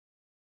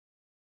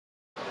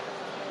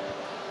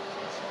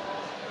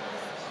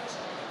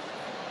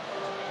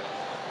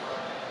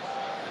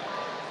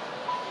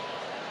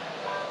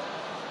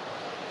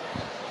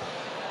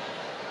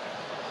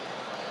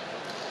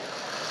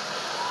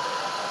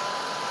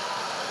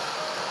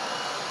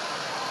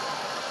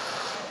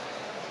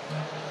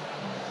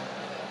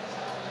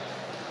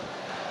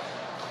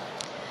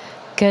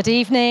Good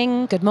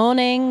evening, good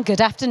morning, good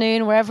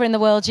afternoon, wherever in the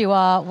world you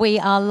are. We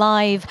are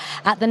live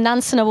at the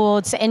Nansen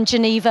Awards in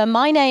Geneva.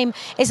 My name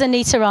is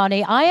Anita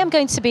Rani. I am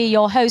going to be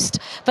your host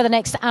for the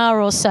next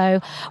hour or so.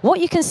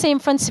 What you can see in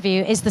front of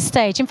you is the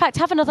stage. In fact,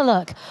 have another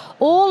look.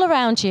 All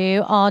around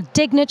you are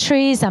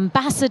dignitaries,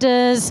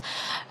 ambassadors,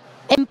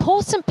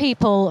 important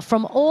people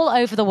from all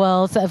over the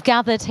world that have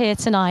gathered here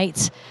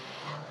tonight.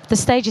 The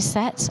stage is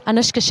set.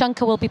 Anoushka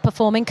Shankar will be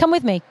performing. Come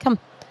with me, come.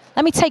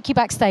 Let me take you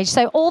backstage.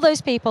 So all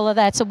those people are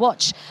there to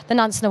watch the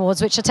Nansen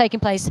Awards, which are taking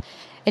place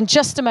in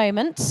just a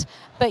moment.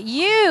 But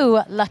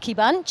you, lucky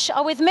bunch,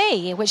 are with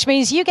me, which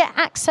means you get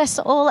access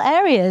to all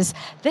areas.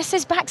 This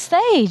is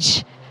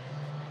backstage.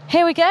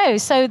 Here we go.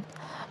 So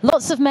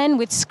lots of men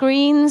with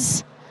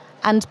screens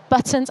and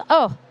buttons.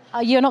 Oh,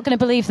 you're not going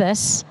to believe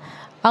this.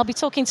 I'll be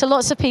talking to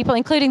lots of people,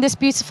 including this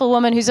beautiful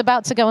woman who's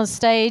about to go on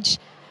stage.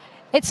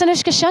 It's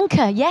Anoushka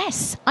Shankar.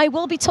 Yes, I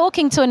will be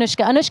talking to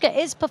Anoushka. Anoushka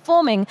is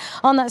performing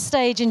on that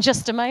stage in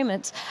just a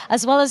moment,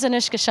 as well as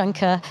Anoushka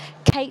Shankar,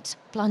 Cate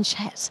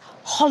Blanchett,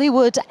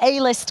 Hollywood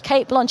A-list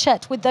Cate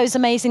Blanchett with those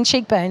amazing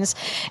cheekbones,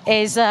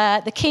 is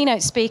the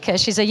keynote speaker.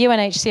 She's a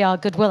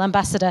UNHCR Goodwill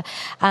ambassador,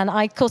 and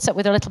I caught up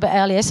with her a little bit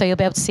earlier, so you'll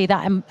be able to see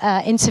that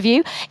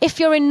interview. If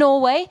you're in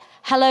Norway,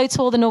 hello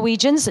to all the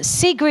Norwegians.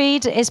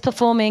 Sigrid is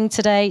performing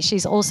today.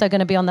 She's also going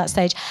to be on that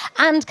stage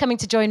and coming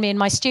to join me in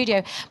my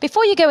studio.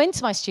 Before you go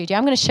into my studio,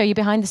 I'm going to show you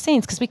behind the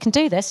scenes because we can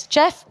do this.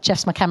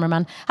 Jeff's my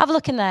cameraman. Have a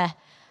look in there.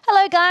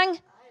 Hello, gang.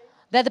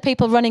 They're the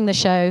people running the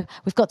show.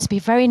 We've got to be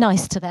very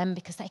nice to them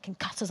because they can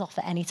cut us off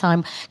at any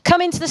time. Come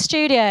into the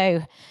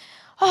studio.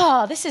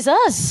 Oh, this is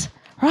us.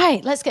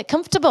 Right, let's get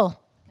comfortable.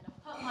 I'm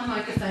going to put my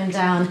microphone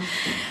down.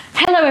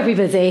 Hello,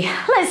 everybody.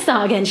 Let's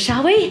start again,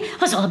 shall we?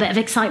 That was all a bit of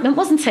excitement,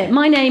 wasn't it?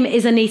 My name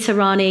is Anita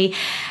Rani.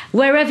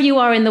 Wherever you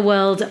are in the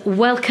world,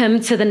 welcome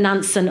to the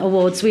Nansen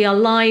Awards. We are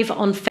live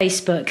on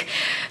Facebook.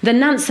 The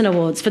Nansen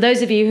Awards, for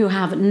those of you who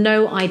have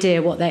no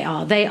idea what they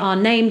are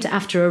named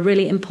after a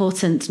really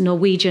important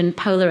Norwegian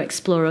polar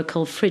explorer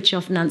called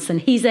Fridtjof Nansen.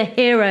 He's a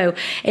hero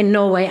in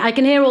Norway. I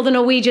can hear all the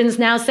Norwegians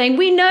now saying,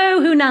 we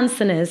know who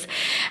Nansen is.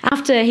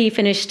 After he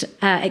finished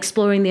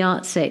exploring the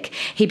Arctic,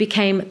 he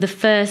became the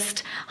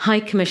first High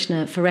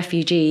Commissioner for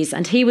Refugees,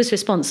 and he was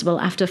responsible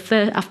after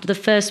the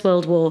First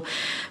World War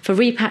for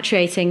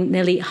repatriating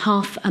nearly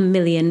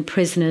 500,000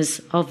 prisoners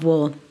of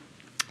war.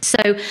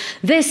 So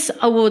this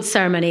award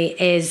ceremony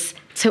is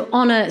to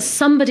honour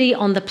somebody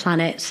on the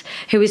planet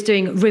who is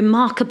doing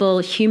remarkable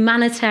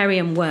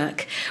humanitarian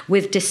work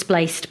with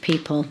displaced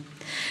people.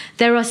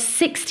 There are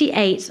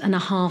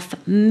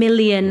 68.5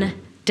 million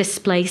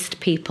displaced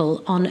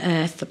people on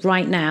Earth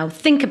right now.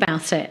 Think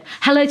about it.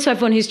 Hello to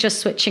everyone who's just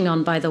switching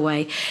on, by the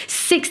way.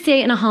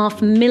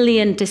 68.5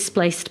 million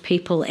displaced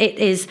people. It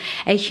is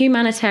a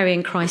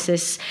humanitarian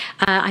crisis.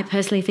 I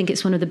personally think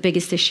it's one of the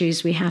biggest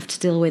issues we have to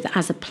deal with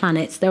as a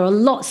planet. There are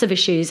lots of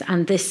issues,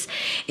 and this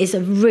is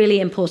a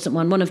really important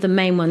one of the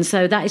main ones.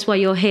 So that is why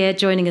you're here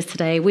joining us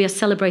today. We are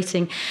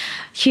celebrating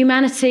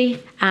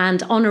humanity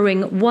and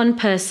honouring one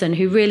person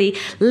who really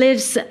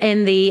lives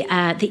in the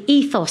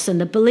ethos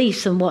and the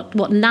beliefs and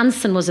what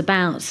Nansen was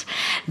about.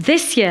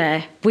 This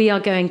year, we are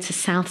going to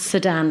South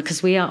Sudan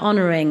because we are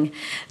honouring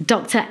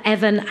Dr.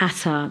 Evan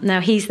Atar. Now,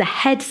 he's the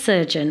head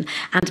surgeon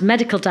and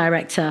medical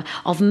director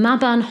of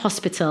Maban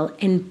Hospital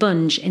in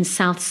Bunj in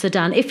South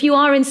Sudan. If you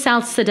are in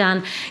South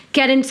Sudan,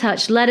 get in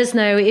touch. Let us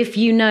know if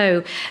you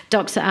know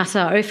Dr.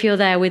 Atar, or if you're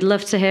there, we'd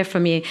love to hear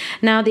from you.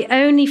 Now, the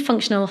only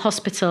functional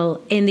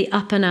hospital in the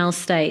Upper Nile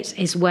state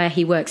is where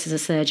he works as a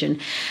surgeon.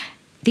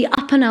 The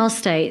Upper Nile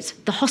state,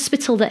 the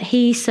hospital that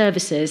he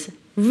services,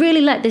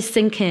 really let this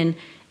sink in.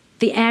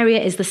 The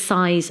area is the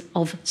size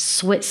of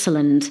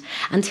Switzerland,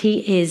 and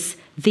he is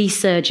the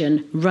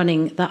surgeon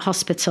running that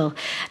hospital.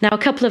 Now, a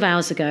couple of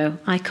hours ago,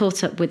 I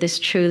caught up with this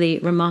truly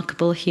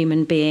remarkable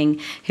human being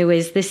who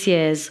is this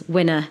year's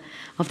winner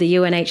of the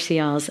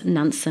UNHCR's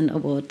Nansen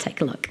Award. Take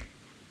a look.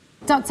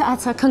 Dr.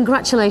 Atar,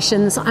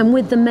 congratulations. I'm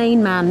with the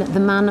main man, the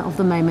man of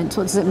the moment.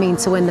 What does it mean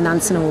to win the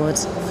Nansen Award?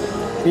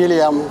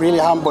 Really, I'm really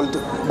humbled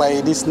by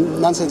this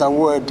Nansen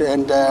Award,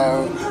 and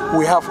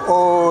we have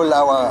all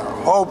our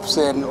hopes,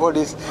 and all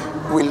this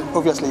will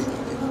obviously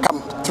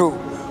come through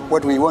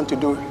what we want to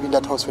do in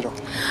that hospital.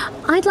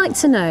 I'd like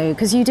to know,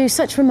 because you do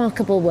such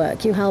remarkable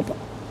work, you help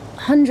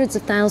hundreds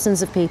of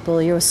thousands of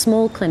people, you're a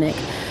small clinic.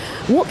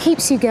 What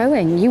keeps you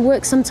going? You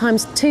work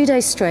sometimes 2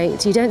 days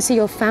straight, you don't see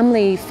your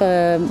family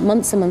for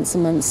months and months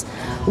and months.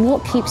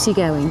 What keeps you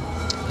going?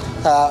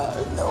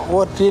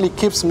 What really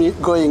keeps me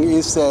going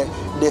is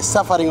the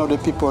suffering of the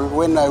people.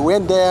 When I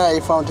went there, I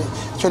found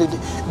actually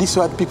these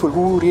are people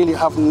who really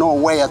have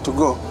nowhere to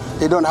go.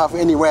 They don't have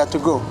anywhere to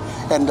go.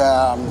 And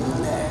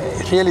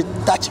it really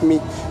touched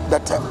me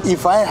that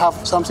if I have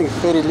something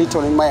very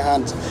little in my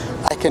hands,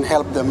 I can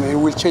help them. It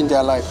will change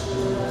their life.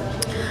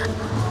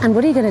 And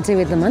what are you going to do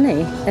with the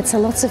money? It's a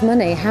lot of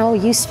money. How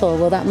useful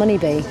will that money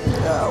be?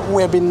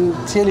 We have been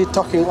really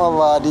talking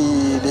over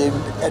the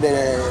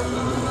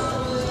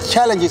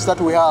challenges that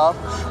we have,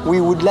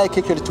 we would like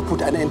actually to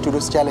put an end to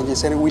those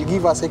challenges, and it will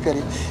give us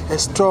actually a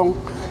strong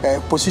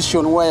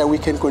position where we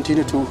can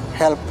continue to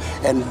help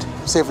and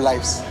save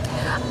lives.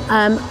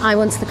 I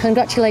want to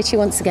congratulate you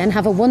once again.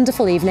 Have a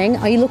wonderful evening.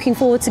 Are you looking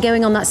forward to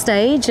going on that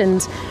stage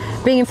and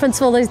being in front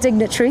of all those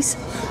dignitaries?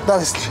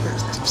 That is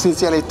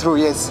sincerely true,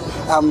 yes.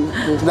 I'm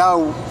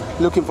now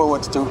looking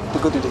forward to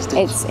go to the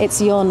stage.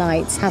 It's your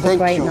night. Have a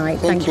great night.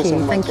 Thank you.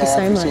 Thank you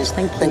so much.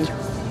 Thank you.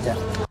 Yeah.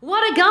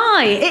 What a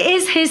guy. It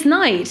is his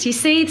night, you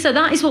see. So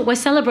that is what we're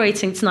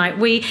celebrating tonight.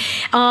 We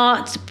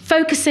are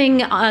focusing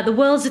the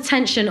world's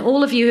attention.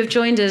 All of you who have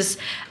joined us,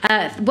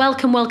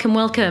 welcome, welcome,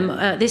 welcome.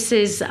 This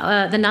is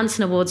the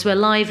Nansen Awards. We're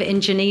live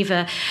in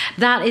Geneva.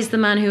 That is the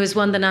man who has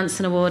won the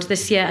Nansen Award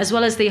this year, as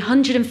well as the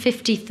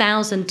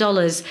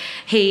 $150,000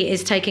 he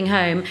is taking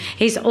home.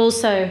 He's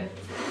also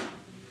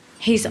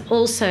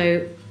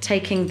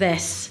taking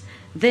this.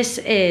 This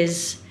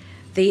is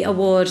the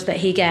award that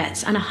he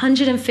gets, and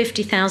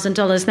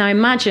 $150,000. Now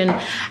imagine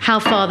how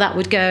far that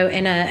would go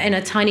in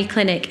a tiny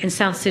clinic in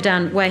South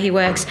Sudan where he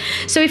works.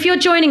 So if you're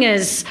joining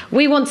us,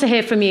 we want to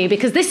hear from you,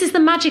 because this is the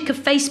magic of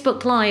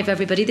Facebook Live,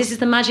 everybody. This is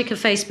the magic of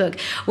Facebook.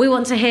 We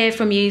want to hear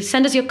from you.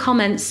 Send us your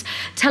comments.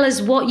 Tell us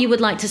what you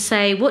would like to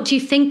say. What do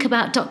you think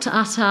about Dr.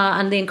 Atar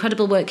and the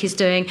incredible work he's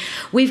doing?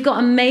 We've got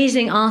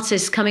amazing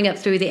artists coming up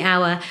through the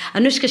hour.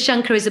 Anoushka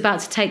Shankar is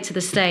about to take to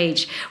the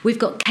stage. We've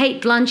got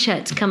Cate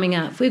Blanchett coming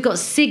up. We've got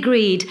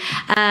Sigrid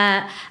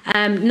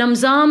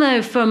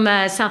Namzamo from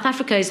South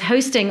Africa is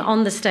hosting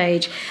on the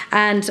stage,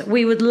 and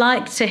we would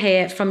like to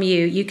hear from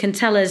you. You can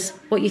tell us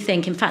what you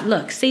think. In fact,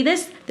 look, see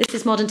this? This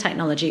is modern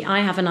technology.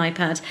 I have an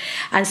iPad,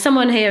 and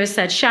someone here has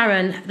said,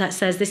 Sharon, that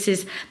says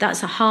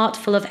that's a heart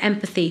full of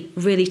empathy,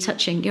 really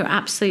touching. You're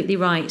absolutely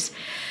right.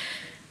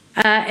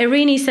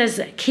 Irini says,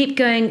 keep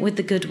going with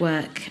the good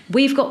work.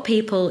 We've got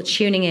people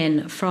tuning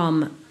in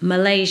from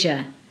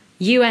Malaysia,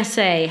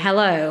 USA,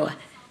 hello,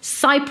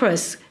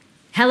 Cyprus,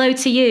 hello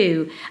to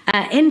you.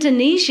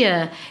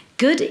 Indonesia,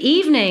 good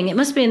evening. It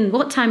must be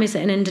what time is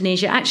it in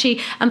Indonesia?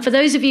 Actually, and for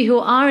those of you who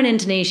are in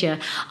Indonesia,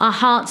 our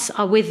hearts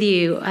are with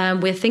you.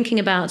 We're thinking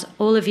about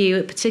all of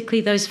you,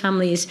 particularly those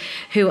families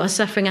who are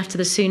suffering after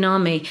the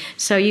tsunami.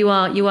 So you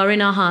are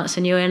in our hearts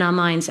and you're in our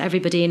minds,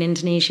 everybody in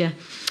Indonesia.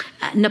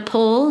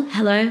 Nepal,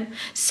 hello.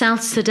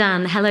 South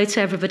Sudan, hello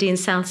to everybody in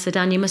South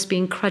Sudan. You must be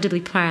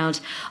incredibly proud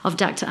of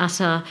Dr.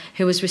 Atar,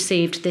 who has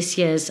received this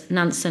year's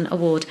Nansen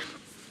Award.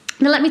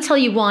 Now, let me tell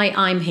you why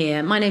I'm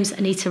here. My name's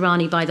Anita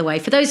Rani, by the way.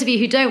 For those of you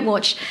who don't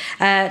watch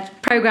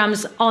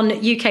programmes on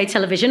UK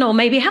television, or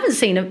maybe haven't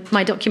seen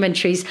my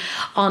documentaries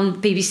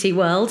on BBC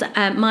World,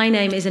 my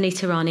name is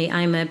Anita Rani.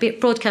 I'm a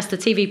broadcaster,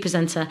 TV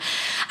presenter.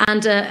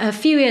 And a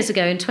few years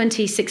ago, in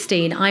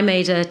 2016, I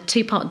made a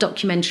two-part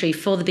documentary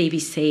for the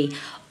BBC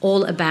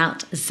all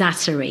about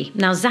Zaatari.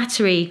 Now,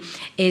 Zaatari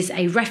is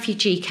a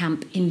refugee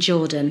camp in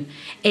Jordan.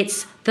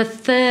 It's the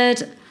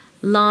third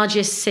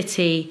largest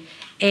city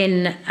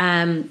in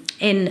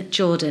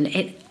Jordan.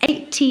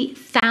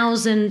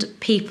 80,000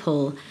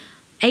 people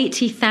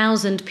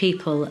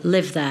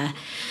live there.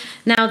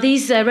 Now,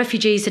 these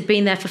refugees had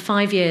been there for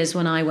 5 years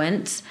when I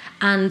went,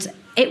 and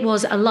it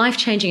was a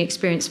life-changing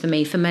experience for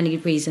me for many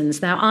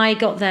reasons. Now, I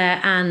got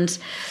there, and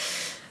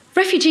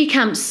refugee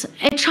camps,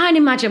 try and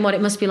imagine what it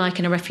must be like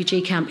in a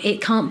refugee camp.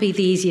 It can't be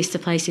the easiest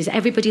of places.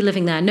 Everybody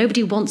living there,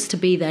 nobody wants to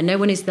be there. No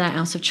one is there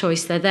out of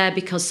choice. They're there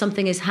because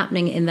something is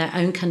happening in their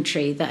own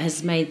country that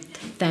has made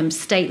them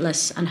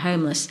stateless and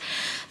homeless.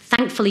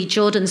 Thankfully,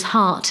 Jordan's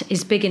heart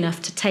is big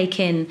enough to take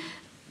in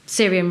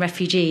Syrian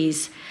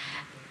refugees.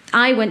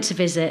 I went to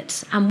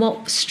visit, and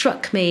what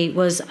struck me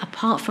was,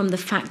 apart from the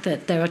fact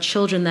that there are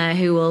children there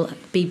who will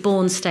be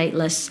born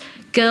stateless,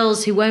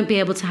 girls who won't be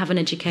able to have an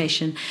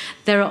education,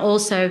 there are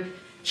also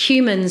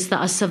humans that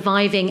are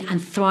surviving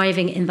and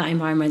thriving in that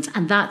environment,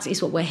 and that is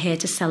what we're here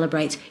to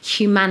celebrate,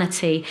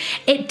 humanity.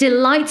 It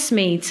delights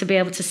me to be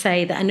able to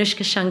say that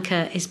Anoushka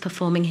Shankar is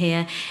performing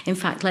here. In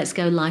fact, let's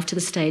go live to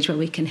the stage where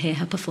we can hear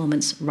her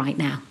performance right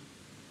now.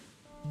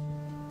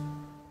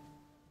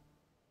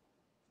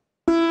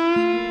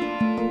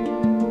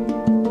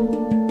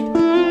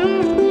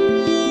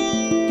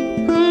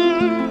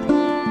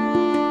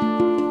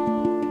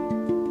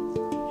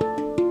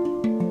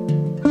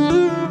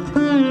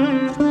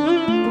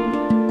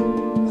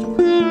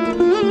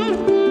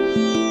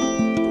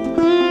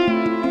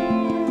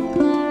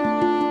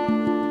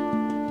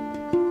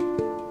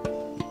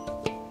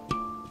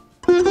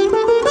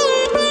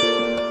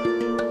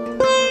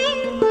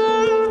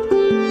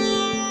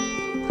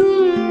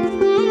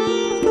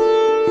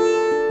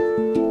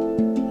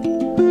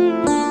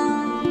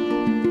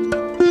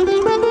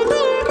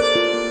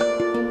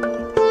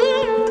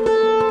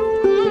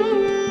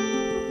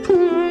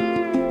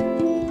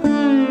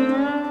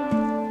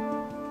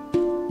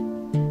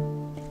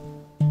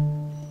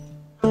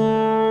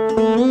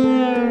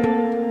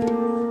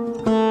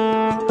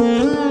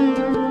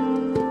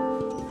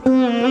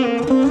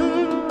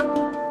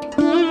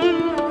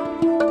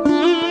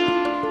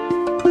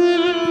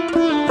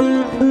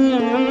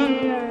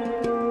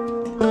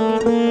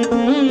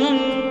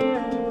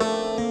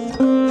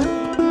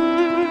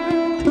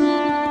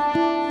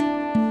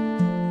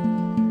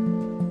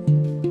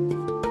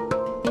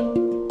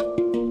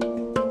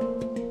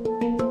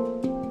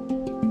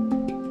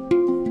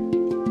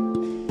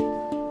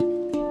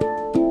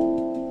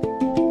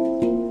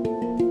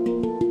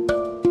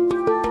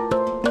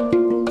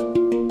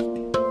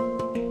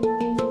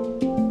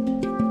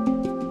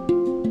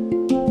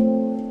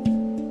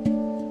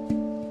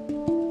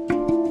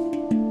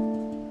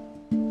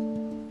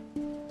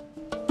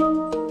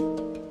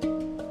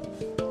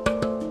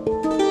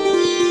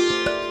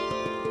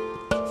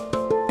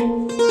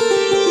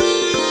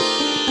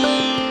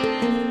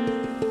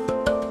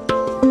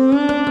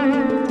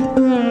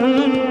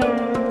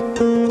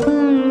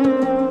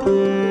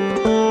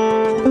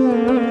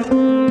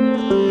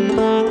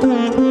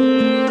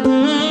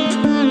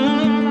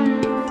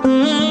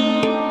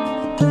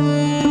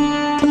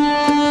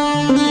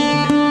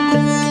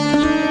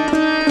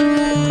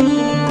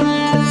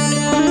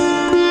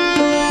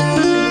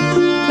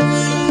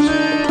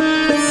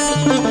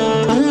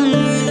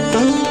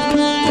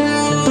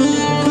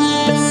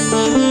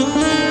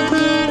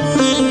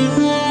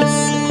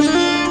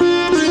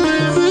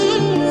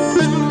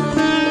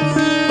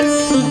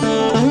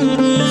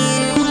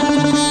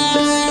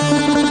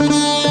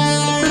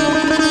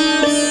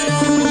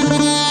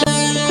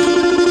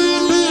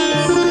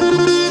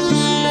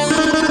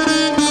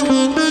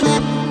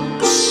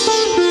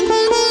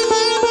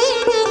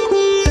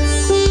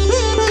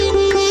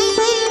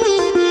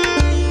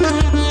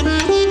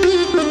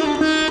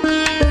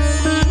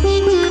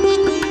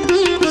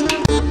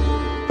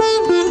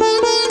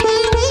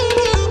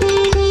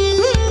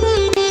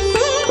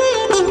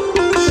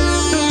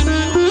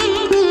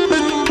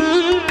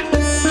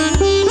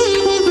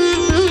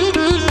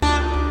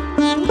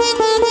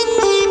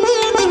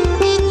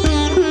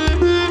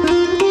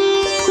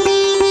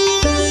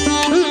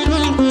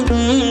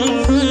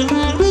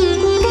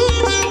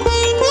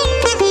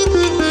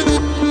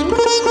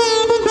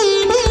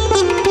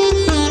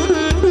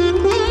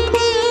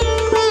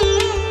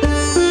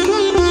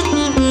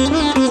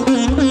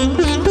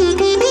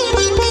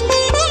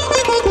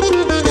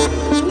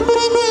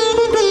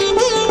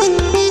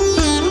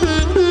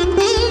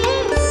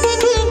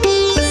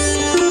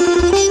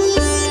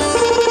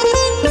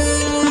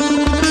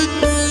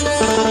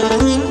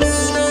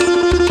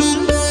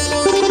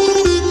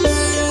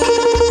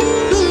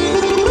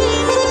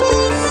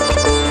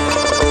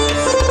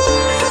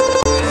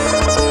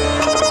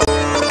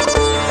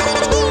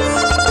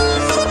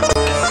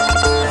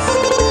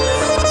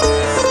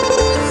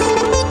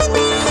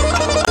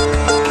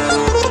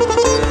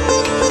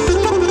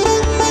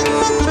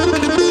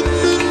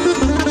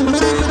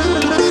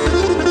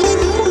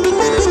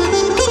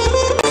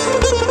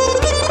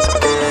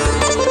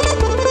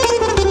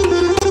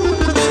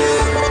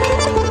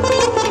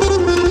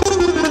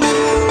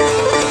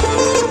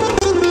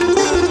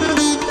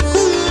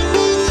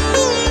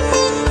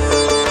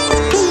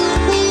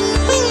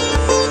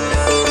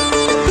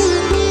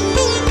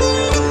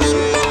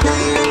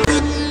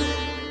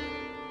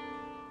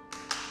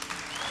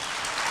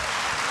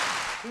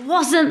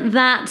 Wasn't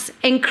that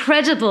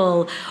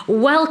incredible?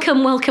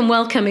 Welcome, welcome,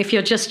 welcome if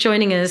you're just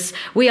joining us.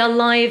 We are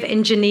live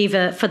in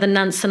Geneva for the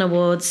Nansen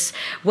Awards,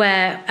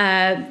 where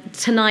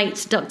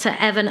tonight Dr.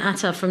 Evan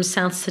Atar from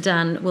South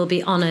Sudan will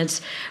be honoured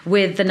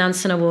with the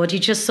Nansen Award. You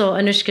just saw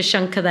Anoushka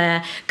Shankar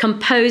there,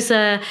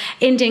 composer,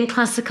 Indian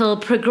classical,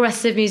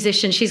 progressive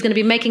musician. She's going to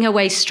be making her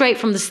way straight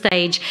from the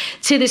stage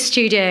to the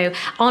studio.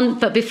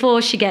 But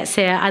before she gets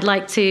here, I'd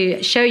like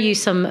to show you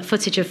some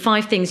footage of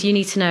 5 things you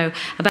need to know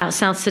about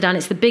South Sudan.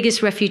 It's the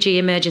biggest refugee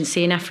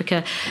emergency in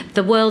Africa,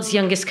 the world's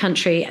youngest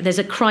country. There's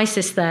a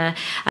crisis there,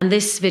 and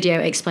this video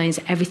explains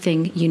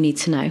everything you need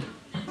to know.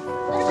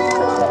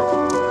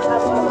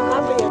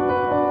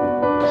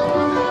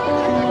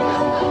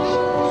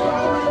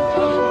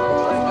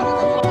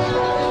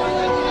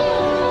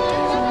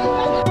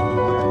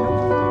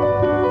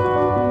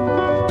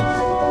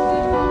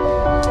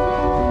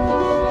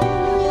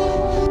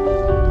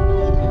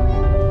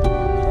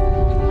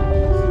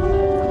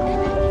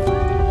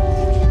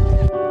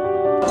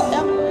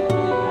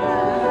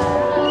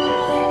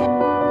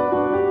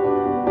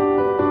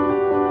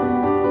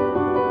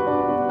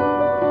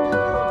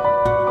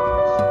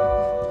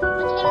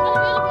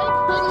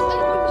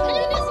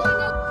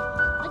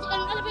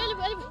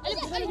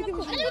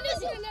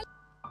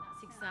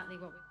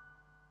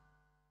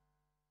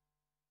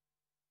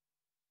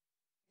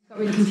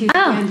 Really confused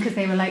because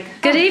they were like,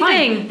 good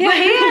evening, yeah.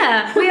 We're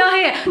here, we are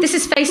here. This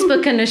is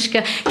Facebook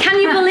Anoushka.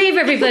 Can you believe,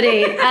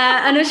 everybody,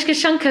 Anoushka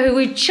Shankar, who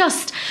we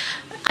just,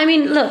 I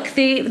mean, look,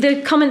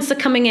 the comments are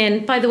coming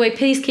in. By the way,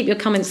 please keep your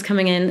comments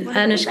coming in.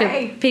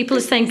 Anoushka, people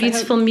are saying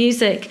beautiful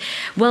music.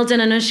 Well done,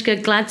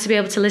 Anoushka. Glad to be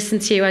able to listen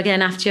to you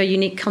again after your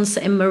unique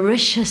concert in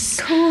Mauritius.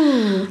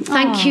 Cool.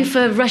 Thank you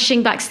for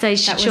rushing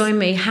backstage to join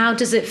me. How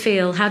does it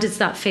feel? How does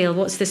that feel?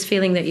 What's this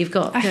feeling that you've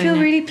got? I feel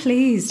really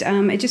pleased.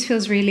 It just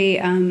feels really,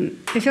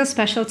 it feels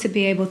special to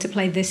be able to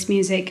play this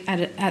music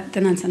at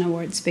the Nansen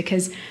Awards,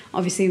 because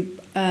obviously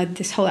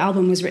this whole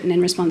album was written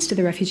in response to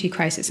the refugee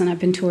crisis, and I've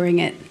been touring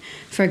it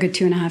for a good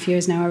 2.5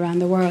 years now around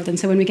the world. And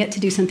so when we get to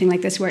do something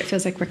like this, where it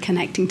feels like we're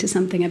connecting to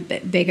something a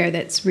bit bigger,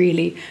 that's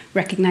really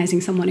recognizing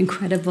someone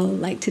incredible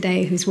like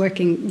today who's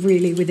working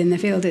really within the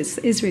field,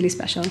 is really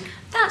special.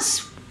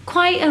 That's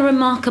quite a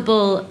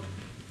remarkable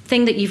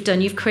thing that you've done.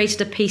 You've created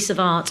a piece of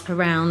art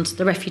around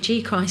the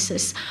refugee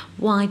crisis.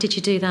 Why did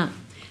you do that?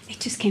 It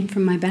just came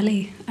from my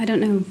belly. I don't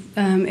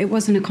know. It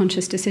wasn't a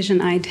conscious decision.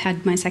 I'd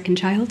had my second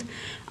child.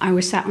 I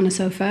was sat on a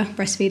sofa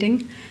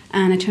breastfeeding,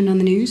 and I turned on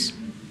the news.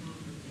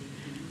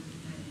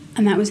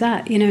 And that was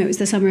that. You know, it was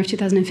the summer of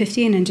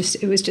 2015, and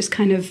it was just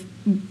kind of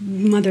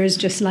mothers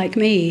just like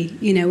me,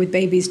 you know, with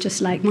babies just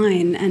like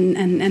mine.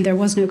 And there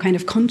was no kind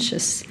of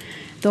conscious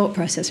thought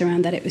process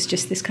around that. It was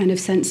just this kind of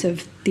sense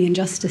of the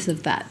injustice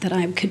of that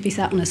I could be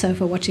sat on a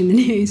sofa watching the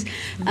news,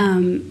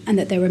 and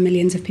that there were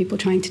millions of people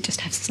trying to just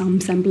have some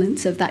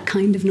semblance of that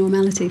kind of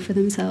normality for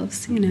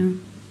themselves, you know.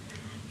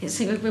 It's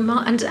a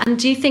remark. And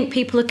do you think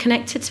people are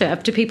connected to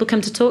it? Do people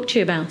come to talk to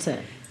you about it?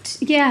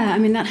 Yeah, I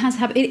mean, that has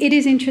happened. It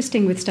is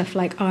interesting with stuff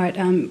like art.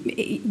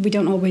 We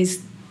don't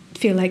always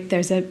feel like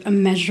there's a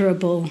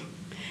measurable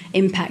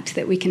impact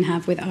that we can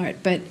have with art,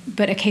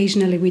 but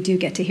occasionally we do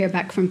get to hear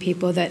back from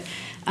people that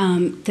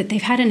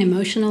they've had an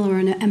emotional or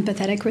an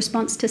empathetic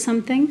response to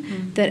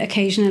something that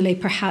occasionally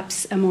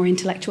perhaps a more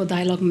intellectual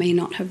dialogue may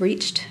not have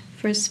reached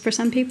for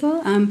some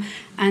people.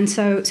 And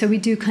so we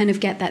do kind of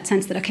get that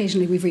sense that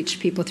occasionally we've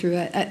reached people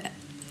through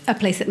a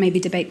place that maybe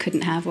debate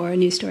couldn't have or a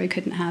news story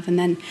couldn't have. And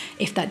then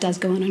if that does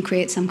go on and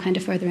create some kind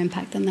of further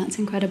impact, then that's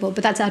incredible.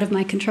 But that's out of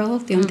my control.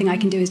 The only thing I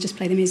can do is just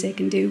play the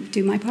music and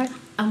do my part.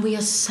 And we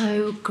are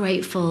so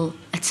grateful,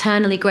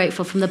 eternally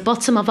grateful from the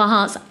bottom of our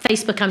hearts.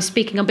 Facebook, I'm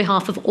speaking on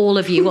behalf of all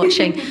of you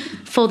watching,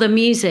 for the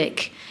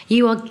music.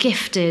 You are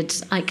gifted.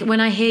 Like, when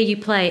I hear you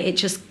play,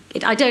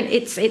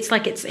 it's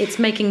like it's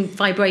making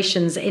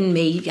vibrations in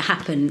me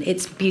happen.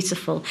 It's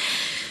beautiful.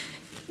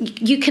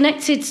 You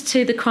connected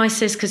to the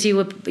crisis because you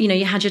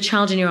had your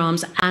child in your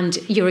arms, and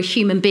you're a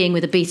human being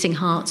with a beating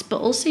heart, but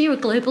also you're a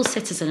global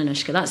citizen,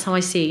 Anoushka. That's how I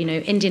see,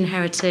 Indian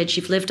heritage.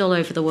 You've lived all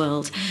over the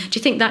world. Do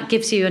you think that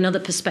gives you another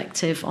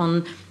perspective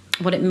on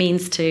what it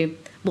means to,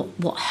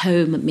 what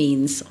home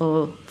means,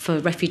 or for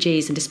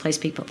refugees and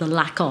displaced people, the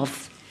lack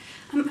of?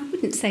 I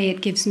wouldn't say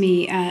it gives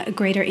me a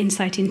greater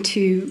insight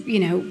into,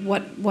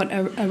 what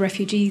a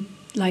refugee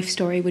life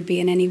story would be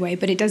in any way,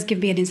 but it does give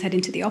me an insight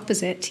into the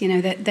opposite,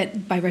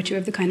 that by virtue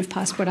of the kind of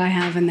passport I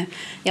have and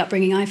the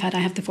upbringing I've had, I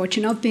have the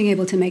fortune of being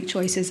able to make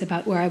choices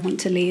about where I want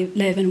to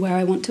live and where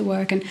I want to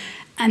work, and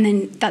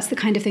then that's the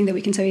kind of thing that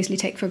we can so easily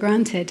take for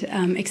granted,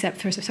 except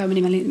for so many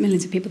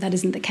millions of people that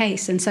isn't the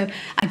case. And so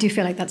I do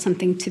feel like that's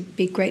something to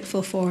be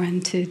grateful for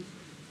and to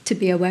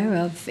be aware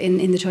of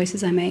in the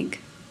choices I make.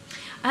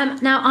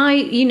 Now,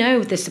 you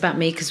know this about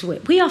me because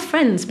we are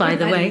friends, by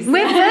the way. Buddies.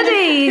 We're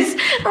buddies.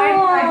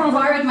 I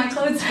borrowed my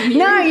clothes from you.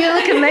 No, you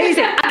look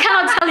amazing. I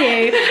cannot tell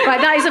you. Right,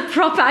 that is a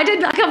proper. I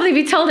can't believe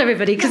you told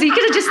everybody because you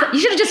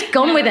should have just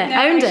gone with it,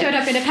 owned it. I showed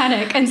up in a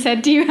panic and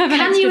said, "Do you have an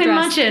Can extra you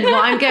dress?" imagine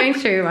what I'm going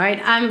through?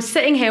 Right, I'm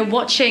sitting here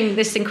watching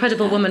this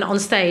incredible woman on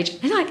stage.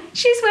 And like,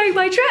 she's wearing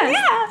my dress.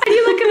 Yeah, and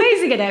you look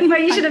amazing in it.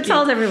 But you should have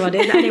told everybody.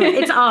 Anyway,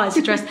 it's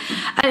a dress.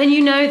 And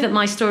you know that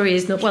my story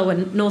is we're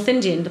North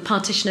Indian, the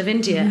partition of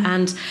India,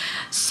 and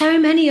so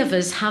many of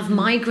us have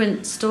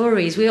migrant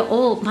stories. We are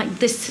all like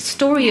this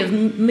story of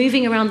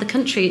moving around the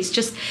country. It's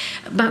just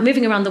about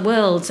moving around the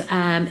world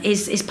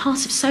is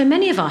part of so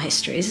many of our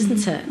histories,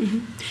 isn't it?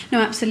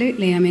 No,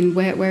 absolutely. I mean,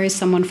 where is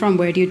someone from?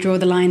 Where do you draw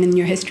the line in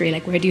your history?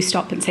 Like, where do you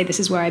stop and say, this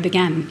is where I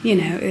began? You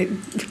know,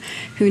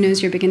 who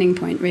knows your beginning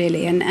point,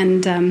 really?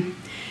 And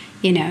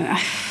you know,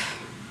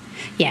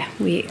 yeah,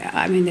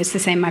 I mean, it's the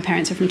same. My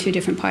parents are from two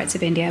different parts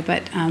of India,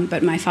 but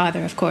my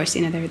father, of course,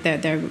 you know,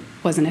 there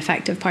was an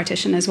effective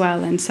partition as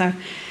well. And so,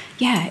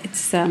 yeah,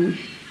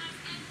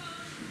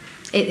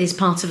 it is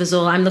part of us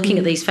all. I'm looking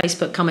at these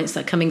Facebook comments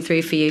that are coming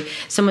through for you.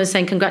 Someone's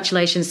saying,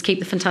 congratulations, keep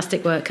the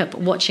fantastic work up.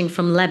 Watching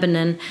from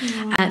Lebanon.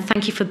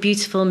 Thank you for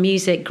beautiful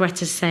music,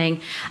 Greta's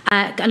saying.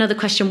 Another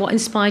question, what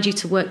inspired you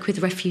to work with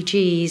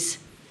refugees?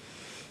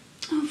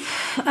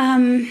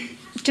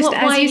 Just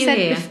why as you said,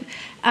 here?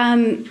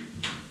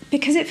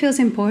 Because it feels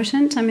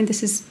important. I mean,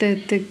 this is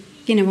the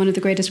you know, one of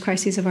the greatest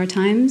crises of our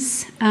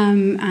times,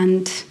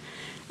 and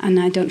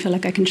I don't feel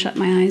like I can shut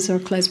my eyes or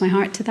close my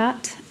heart to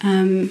that.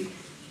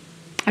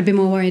 I'd be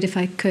more worried if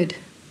I could,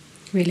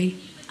 really.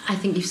 I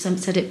think you've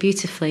said it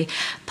beautifully.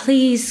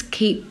 Please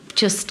keep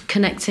just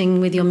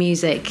connecting with your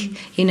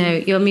music. You know,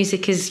 your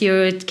music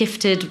you're a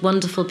gifted,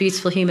 wonderful,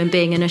 beautiful human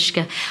being,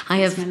 Anoushka.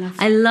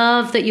 I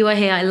love that you are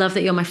here. I love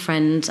that you're my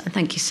friend. And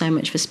thank you so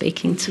much for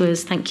speaking to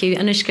us. Thank you.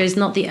 Anoushka is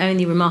not the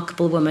only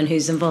remarkable woman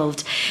who's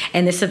involved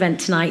in this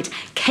event tonight.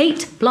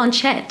 Cate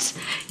Blanchett.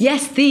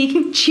 Yes,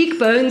 the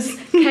cheekbones.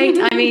 Cate,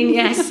 I mean,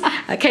 yes.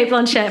 Cate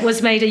Blanchett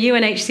was made a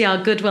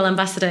UNHCR Goodwill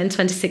Ambassador in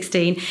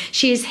 2016.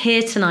 She is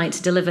here tonight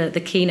to deliver the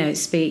keynote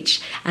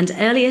speech. And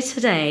earlier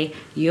today,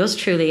 yours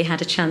truly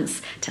had a chance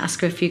to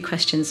ask her a few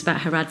questions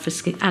about her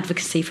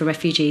advocacy for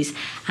refugees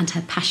and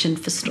her passion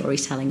for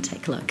storytelling.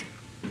 Take a look.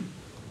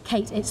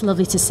 Cate, it's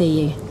lovely to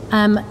see you.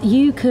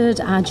 You could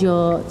add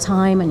your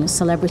time and your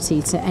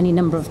celebrity to any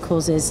number of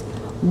causes.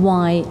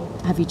 Why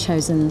have you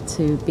chosen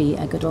to be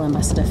a Goodwill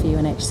Ambassador for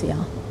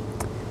UNHCR?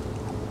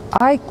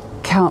 I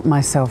count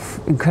myself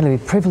incredibly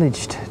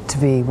privileged to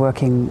be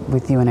working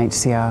with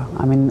UNHCR.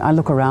 I mean, I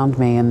look around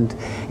me and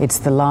it's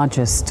the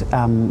largest,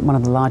 one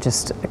of the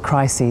largest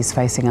crises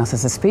facing us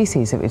as a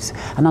species. It's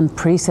an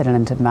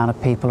unprecedented amount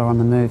of people are on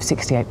the move,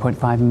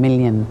 68.5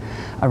 million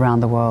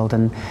around the world,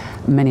 and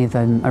many of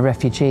them are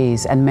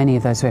refugees, and many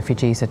of those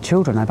refugees are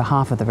children. Over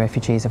half of the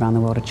refugees around the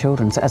world are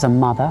children. So as a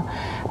mother,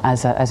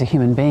 as a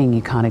human being,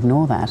 you can't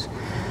ignore that.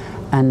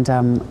 And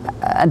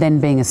then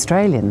being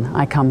Australian,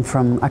 I come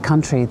from a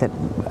country that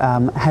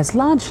has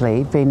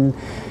largely been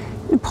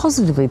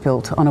positively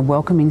built on a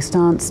welcoming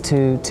stance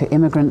to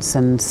immigrants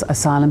and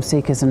asylum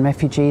seekers and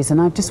refugees.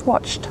 And I've just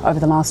watched over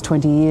the last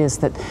 20 years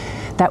that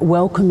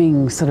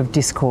welcoming sort of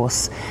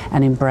discourse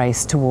and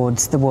embrace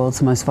towards the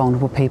world's most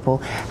vulnerable people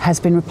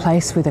has been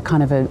replaced with a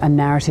kind of a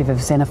narrative of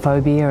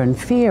xenophobia and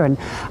fear. And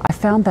I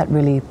found that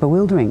really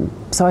bewildering.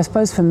 So I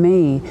suppose for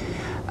me,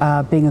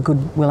 being a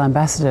Goodwill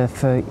Ambassador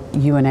for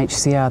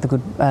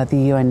UNHCR, the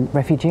UN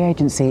Refugee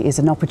Agency, is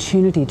an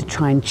opportunity to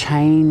try and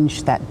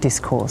change that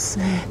discourse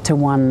to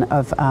one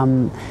of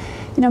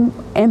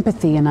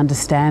empathy and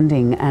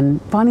understanding,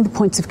 and finding the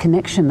points of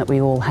connection that we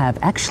all have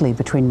actually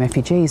between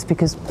refugees.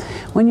 Because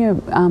when you're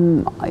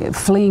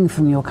fleeing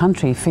from your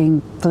country,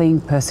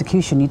 fleeing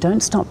persecution, you don't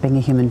stop being a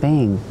human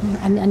being.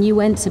 And you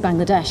went to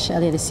Bangladesh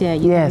earlier this year.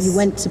 You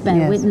went to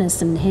bear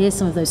witness and hear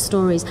some of those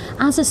stories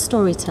as a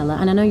storyteller.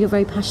 And I know you're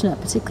very passionate,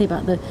 particularly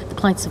about the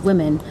plights of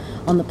women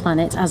on the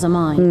planet, as am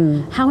I.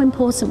 How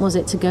important was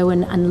it to go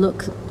and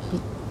look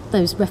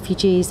those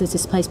refugees, those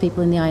displaced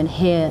people in the eye and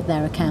hear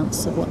their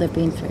accounts of what they've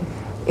been through?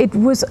 It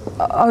was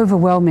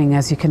overwhelming,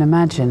 as you can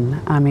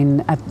imagine. I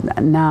mean,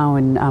 now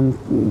in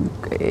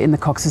the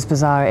Cox's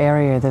Bazar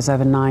area, there's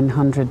over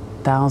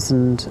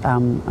 900,000,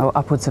 or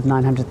upwards of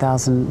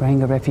 900,000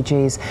 Rohingya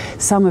refugees,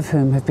 some of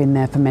whom have been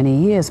there for many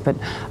years, but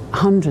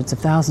hundreds of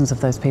thousands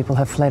of those people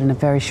have fled in a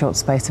very short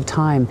space of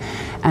time.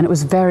 And it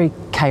was very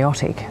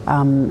chaotic.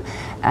 And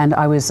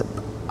I was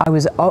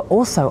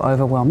also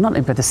overwhelmed, not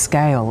only by the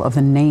scale of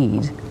the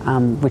need,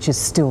 which is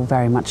still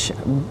very much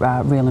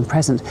real and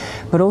present,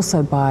 but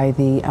also by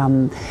the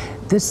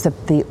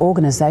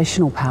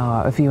organisational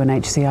power of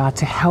UNHCR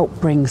to help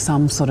bring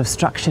some sort of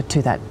structure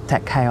to that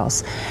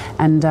chaos.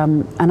 And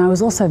I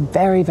was also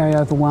very, very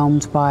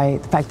overwhelmed by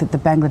the fact that the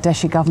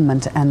Bangladeshi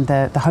government and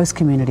the host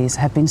communities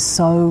have been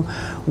so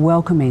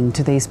welcoming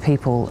to these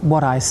people.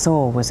 What I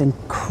saw was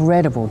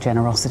incredible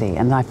generosity,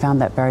 and I found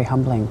that very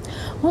humbling.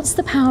 What's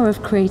the power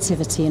of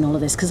creativity in all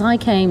of this? Because I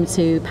came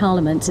to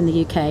Parliament in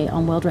the UK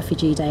on World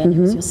Refugee Day, and it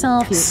was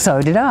yourself.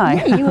 So did I.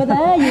 Yeah, you were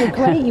there, you were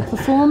great, you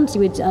performed,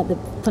 you were the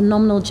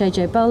phenomenal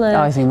JJ Bolo.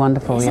 Oh, it's been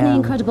wonderful, Isn't he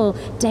incredible?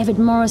 David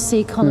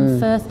Morrissey, Colin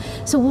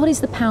Firth. So what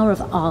is the power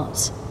of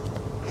art?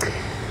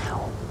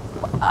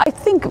 I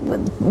think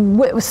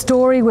a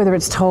story, whether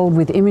it's told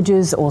with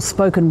images or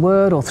spoken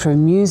word or through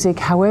music,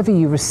 however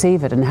you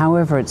receive it and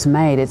however it's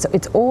made,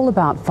 it's all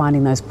about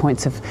finding those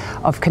points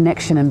of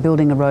connection and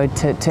building a road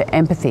to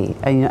empathy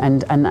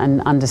and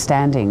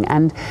understanding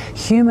and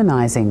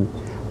humanising,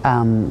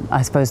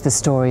 I suppose, the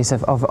stories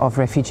of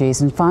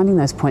refugees and finding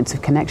those points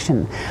of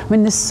connection. I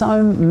mean, there's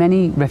so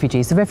many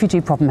refugees. The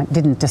refugee problem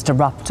didn't just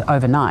erupt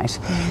overnight.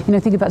 You know,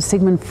 think about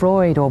Sigmund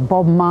Freud or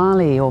Bob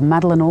Marley or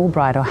Madeleine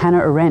Albright or Hannah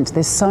Arendt.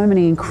 There's so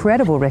many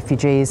incredible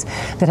refugees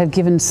that have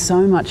given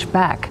so much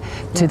back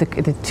to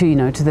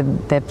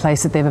their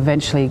place that they've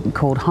eventually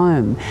called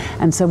home.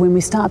 And so when we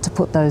start to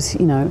put those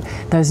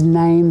those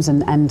names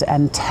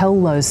and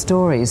tell those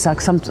stories,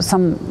 like some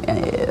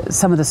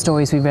of the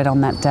stories we read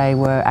on that day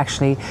were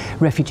actually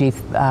refugee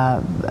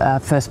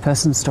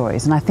first-person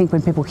stories, and I think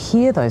when people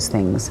hear those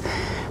things,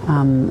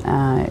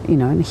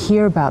 and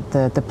hear about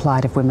the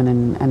plight of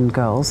women and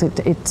girls,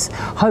 it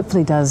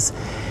hopefully does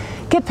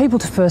get people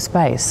to first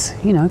base,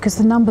 because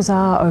the numbers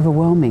are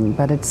overwhelming,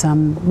 but it's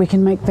we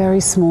can make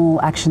very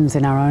small actions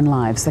in our own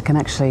lives that can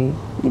actually,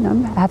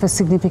 have a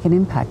significant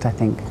impact, I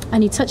think.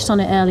 And you touched on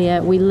it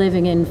earlier, we're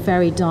living in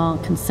very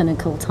dark and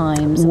cynical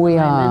times. We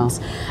are.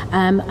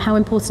 How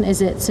important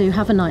is it to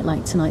have a night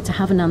like tonight, to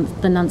have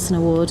the Nansen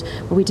Award,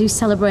 where we do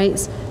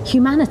celebrate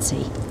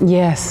humanity?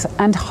 Yes,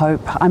 and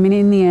hope. I mean,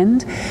 in the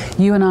end,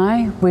 you and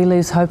I, we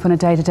lose hope on a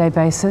day-to-day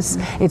basis.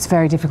 It's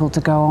very difficult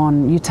to go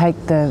on. You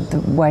take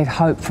the way of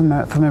hope from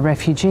a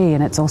refugee,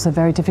 and it's also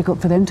very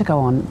difficult for them to go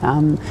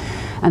on.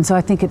 And so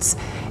I think it's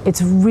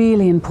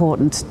really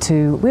important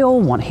we all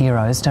want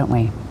heroes, don't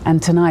we?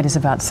 And tonight is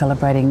about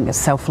celebrating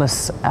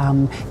selfless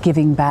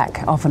giving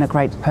back, often at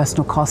great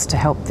personal cost, to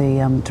help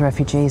the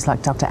refugees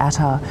like Dr.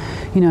 Atar,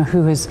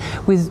 who has,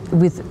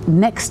 with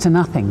next to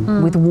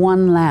nothing, with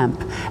one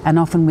lamp, and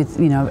often with,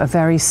 a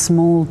very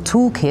small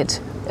toolkit.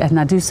 And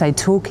I do say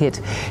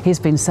toolkit, he's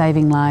been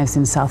saving lives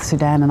in South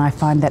Sudan, and I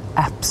find that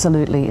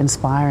absolutely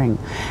inspiring.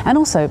 And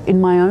also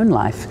in my own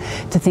life,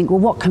 to think, well,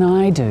 what can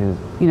I do?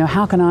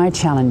 How can I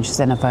challenge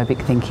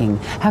xenophobic thinking?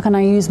 How can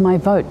I use my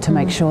vote to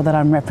make sure that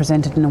I'm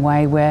represented in a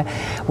way where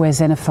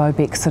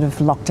xenophobic sort of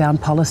lockdown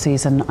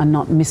policies are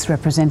not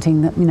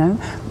misrepresenting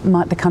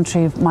my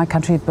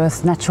country of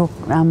birth's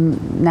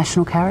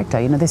national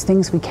character? There's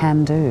things we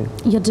can do.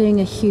 You're doing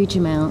a huge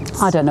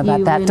amount. I don't know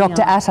about that. Really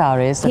Dr.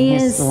 Atar is, and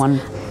he's the one.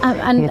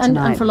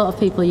 And for a lot of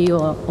people, you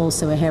are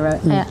also a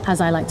hero. As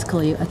I like to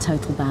call you, a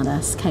total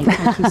badass. Cate,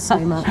 thank you so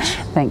much.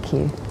 Thank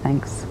you.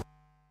 Thanks.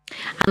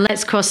 And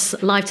let's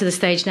cross live to the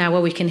stage now,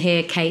 where we can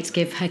hear Cate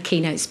give her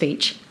keynote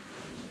speech.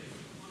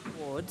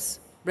 Towards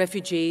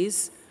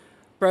refugees,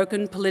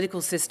 broken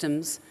political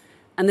systems,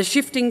 and the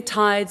shifting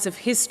tides of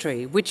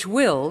history, which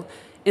will,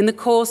 in the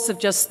course of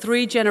just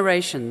 3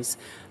 generations,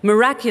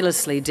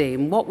 miraculously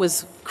deem what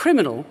was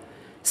criminal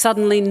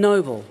suddenly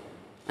noble,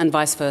 and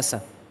vice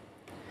versa.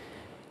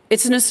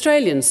 It's an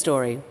Australian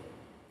story.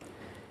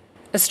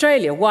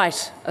 Australia,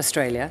 white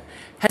Australia,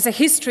 has a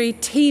history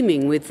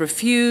teeming with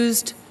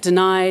refused,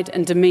 denied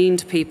and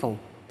demeaned people.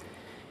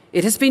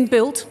 It has been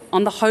built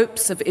on the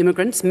hopes of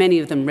immigrants, many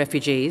of them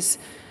refugees,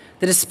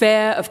 the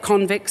despair of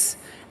convicts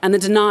and the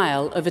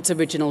denial of its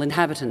original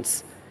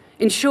inhabitants.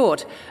 In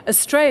short,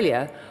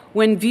 Australia,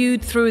 when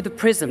viewed through the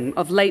prism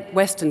of late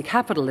Western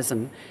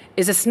capitalism,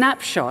 is a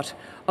snapshot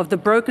of the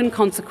broken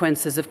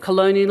consequences of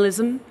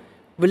colonialism,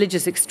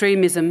 religious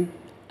extremism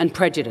and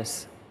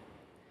prejudice.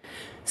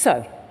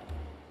 So,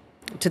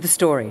 to the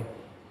story.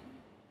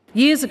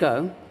 Years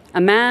ago, a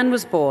man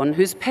was born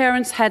whose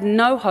parents had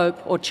no hope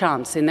or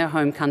chance in their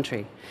home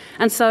country,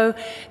 and so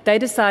they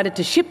decided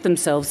to ship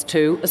themselves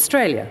to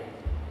Australia.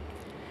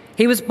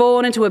 He was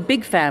born into a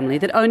big family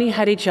that only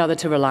had each other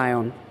to rely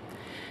on.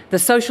 The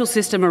social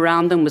system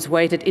around them was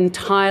weighted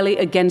entirely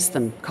against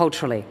them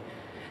culturally.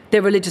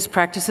 Their religious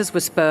practices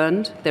were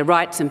spurned, their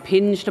rights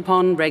impinged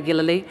upon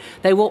regularly.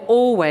 They were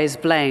always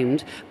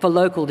blamed for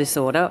local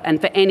disorder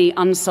and for any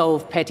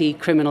unsolved petty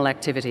criminal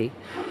activity.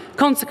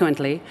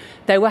 Consequently,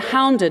 they were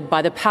hounded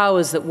by the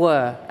powers that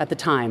were at the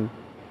time,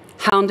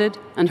 hounded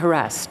and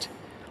harassed,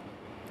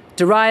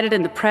 derided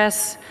in the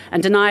press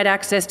and denied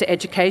access to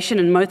education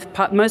and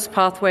most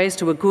pathways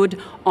to a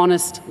good,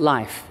 honest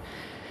life.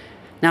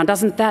 Now,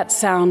 doesn't that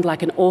sound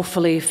like an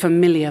awfully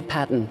familiar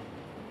pattern?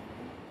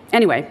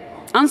 Anyway,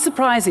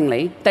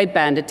 unsurprisingly, they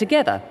banded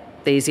together,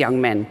 these young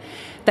men.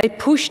 They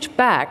pushed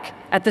back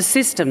at the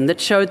system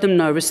that showed them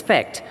no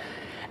respect.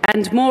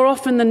 And more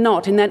often than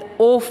not, in that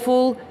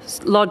awful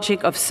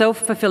logic of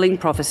self-fulfilling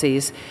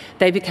prophecies,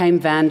 they became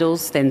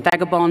vandals, then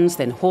vagabonds,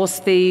 then horse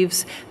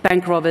thieves,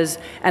 bank robbers,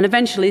 and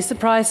eventually,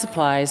 surprise,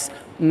 surprise,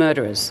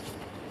 murderers.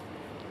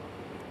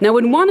 Now,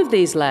 when one of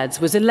these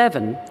lads was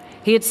 11,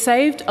 he had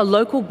saved a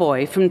local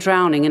boy from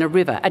drowning in a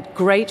river at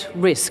great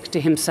risk to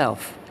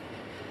himself.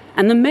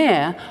 and the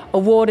mayor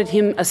awarded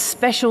him a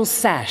special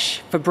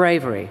sash for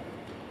bravery.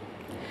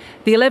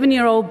 The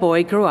 11-year-old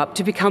boy grew up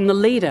to become the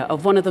leader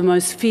of one of the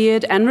most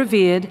feared and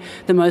revered,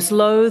 the most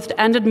loathed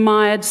and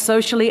admired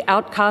socially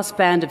outcast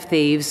band of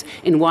thieves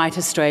in white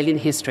Australian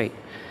history.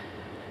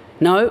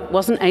 No, it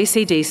wasn't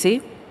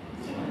AC/DC.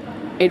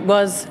 It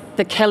was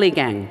the Kelly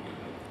Gang.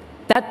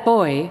 That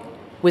boy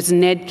was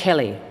Ned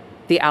Kelly,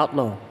 the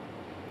outlaw.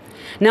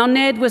 Now,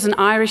 Ned was an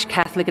Irish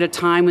Catholic at a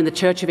time when the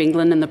Church of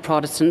England and the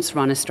Protestants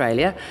run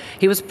Australia.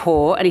 He was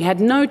poor and he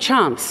had no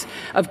chance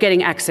of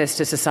getting access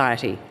to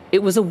society.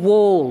 It was a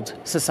walled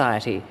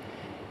society.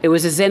 It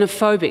was a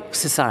xenophobic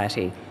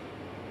society.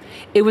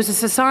 It was a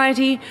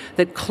society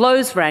that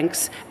closed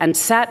ranks and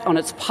sat on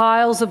its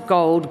piles of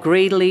gold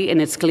greedily in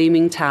its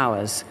gleaming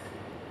towers.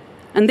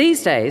 And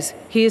these days,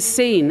 he is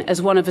seen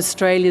as one of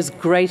Australia's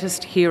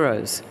greatest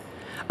heroes,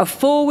 a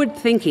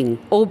forward-thinking,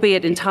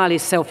 albeit entirely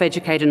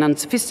self-educated and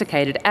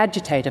unsophisticated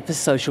agitator for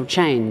social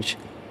change.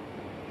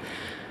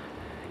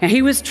 Now,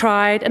 he was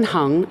tried and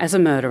hung as a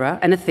murderer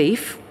and a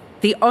thief,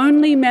 the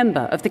only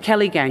member of the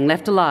Kelly Gang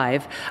left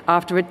alive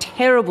after a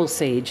terrible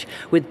siege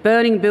with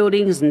burning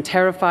buildings and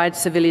terrified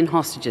civilian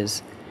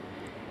hostages.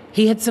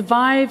 He had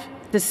survived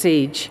the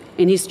siege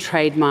in his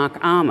trademark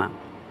armour.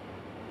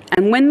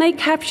 And when they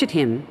captured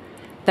him,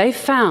 they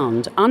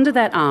found under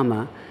that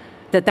armour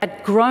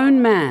that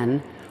grown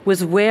man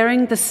was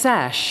wearing the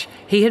sash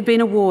he had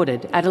been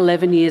awarded at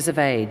 11 years of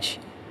age.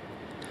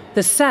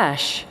 The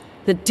sash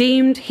that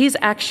deemed his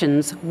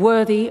actions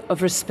worthy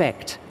of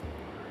respect.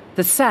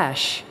 The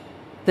sash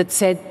that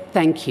said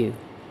thank you.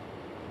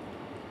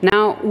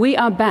 Now, we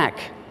are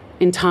back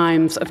in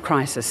times of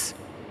crisis.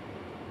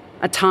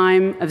 A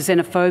time of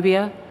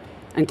xenophobia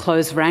and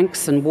closed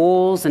ranks and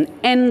walls and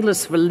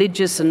endless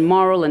religious and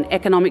moral and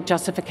economic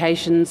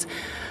justifications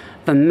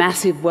for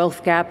massive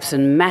wealth gaps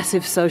and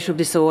massive social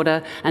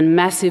disorder and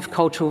massive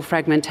cultural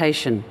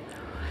fragmentation.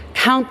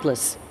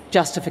 Countless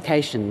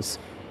justifications,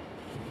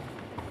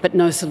 but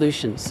no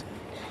solutions.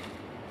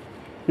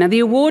 Now, the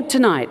award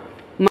tonight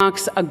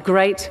marks a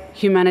great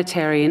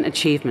humanitarian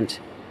achievement.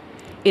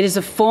 It is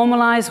a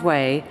formalised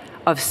way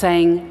of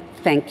saying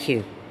thank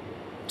you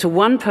to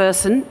one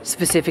person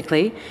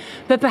specifically,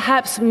 but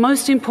perhaps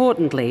most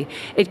importantly,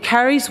 it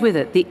carries with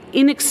it the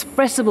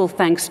inexpressible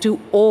thanks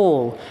to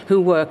all who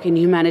work in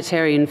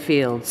humanitarian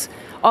fields,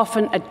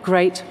 often at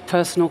great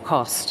personal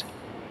cost.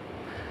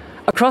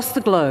 Across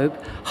the globe,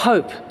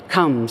 hope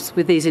comes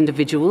with these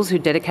individuals who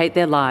dedicate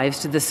their lives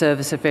to the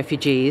service of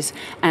refugees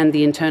and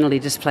the internally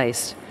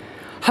displaced.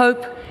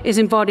 Hope is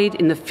embodied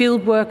in the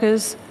field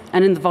workers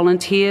and in the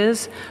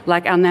volunteers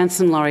like our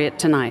Nansen laureate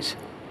tonight.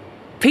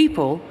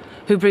 People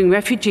who bring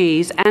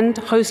refugees and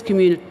host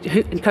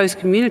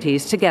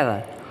communities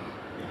together.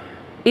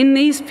 In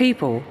these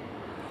people,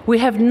 we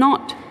have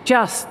not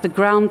just the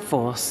ground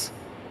force,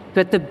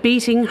 but the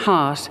beating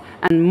heart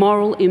and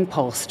moral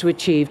impulse to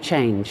achieve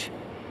change.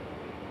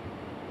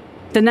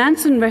 The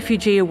Nansen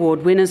Refugee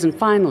Award winners and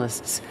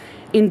finalists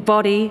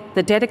embody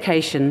the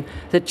dedication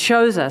that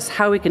shows us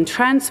how we can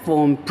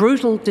transform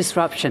brutal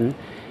disruption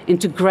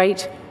into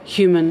great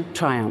human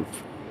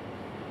triumph.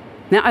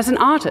 Now, as an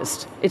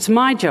artist, it's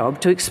my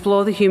job to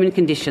explore the human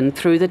condition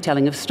through the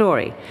telling of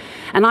story.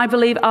 And I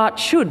believe art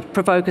should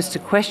provoke us to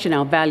question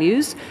our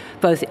values,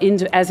 both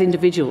as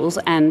individuals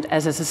and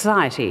as a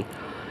society.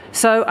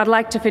 So I'd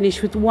like to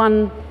finish with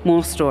one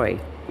more story.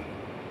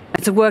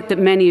 It's a work that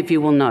many of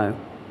you will know.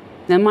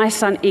 Now, my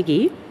son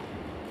Iggy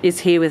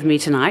is here with me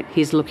tonight.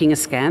 He's looking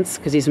askance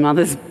because his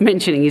mother's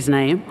mentioning his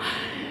name.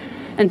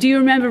 And do you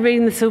remember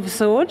reading The Silver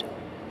Sword?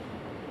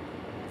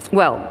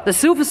 Well, The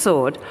Silver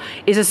Sword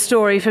is a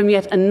story from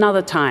yet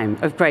another time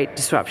of great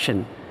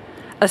disruption,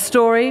 a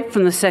story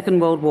from the Second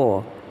World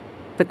War,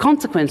 the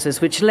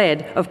consequences which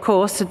led, of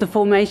course, to the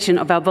formation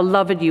of our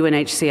beloved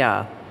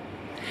UNHCR.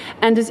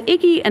 And as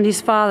Iggy and his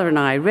father and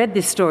I read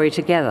this story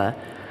together,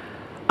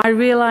 I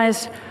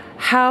realised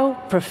how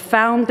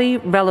profoundly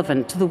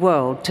relevant to the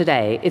world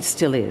today it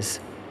still is.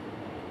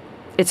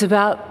 It's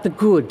about the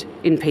good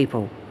in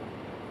people.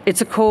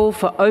 It's a call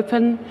for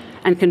open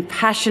and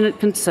compassionate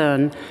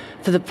concern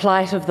for the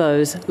plight of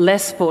those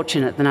less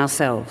fortunate than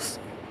ourselves.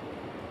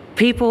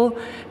 People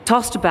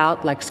tossed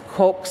about like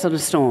corks in a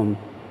storm.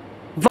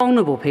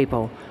 Vulnerable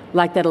people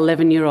like that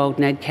 11-year-old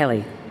Ned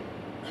Kelly.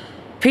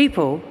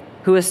 People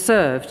who are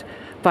served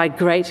by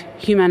great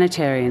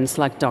humanitarians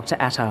like Dr.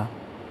 Atar.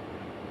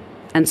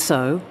 And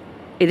so,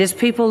 it is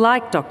people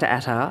like Dr.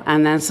 Atar, our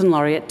Nansen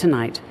laureate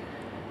tonight,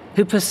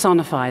 who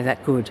personify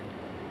that good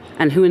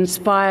and who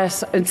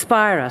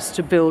inspire us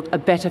to build a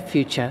better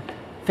future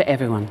for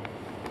everyone.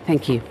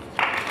 Thank you.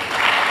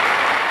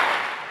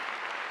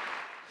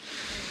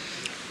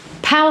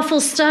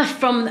 Powerful stuff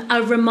from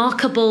a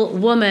remarkable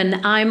woman.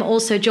 I'm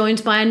also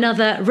joined by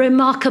another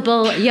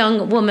remarkable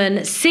young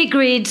woman,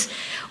 Sigrid.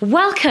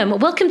 Welcome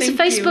to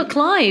Facebook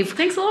Live.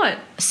 Thanks a lot.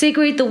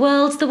 Sigrid, the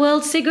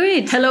world,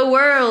 Sigrid. Hello,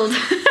 world.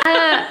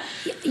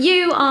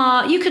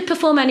 You could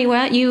perform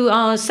anywhere. You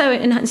are so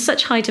in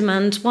such high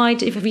demand. Why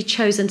have you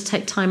chosen to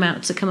take time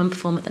out to come and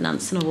perform at the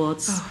Nansen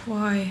Awards? Oh,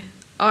 why?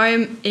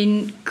 I'm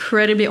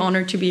incredibly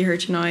honored to be here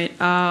tonight.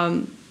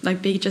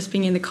 Just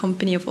being in the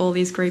company of all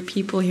these great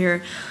people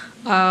here.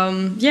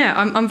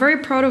 I'm very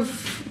proud of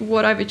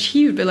what I've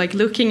achieved, but like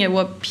looking at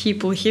what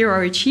people here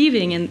are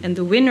achieving and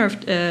the winner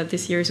of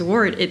this year's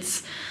award,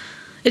 it's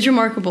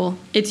remarkable.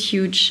 It's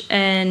huge,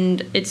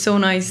 and it's so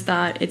nice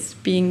that it's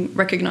being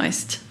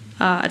recognized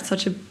at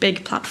such a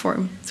big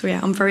platform. So yeah,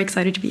 I'm very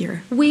excited to be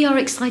here. We are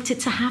excited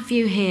to have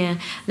you here.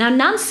 Now,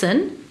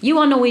 Nansen, you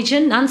are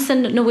Norwegian.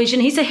 Nansen, Norwegian.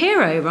 He's a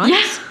hero, right?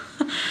 Yes.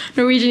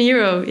 Norwegian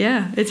hero,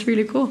 yeah, it's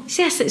really cool.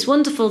 Yes, it's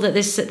wonderful that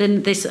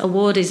this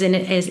award is in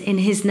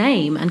his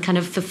name and kind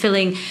of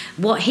fulfilling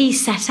what he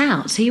set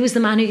out. So he was the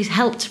man who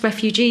helped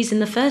refugees in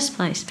the first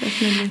place.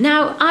 Definitely.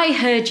 Now, I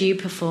heard you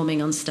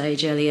performing on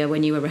stage earlier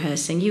when you were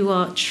rehearsing. You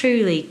are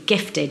truly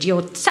gifted.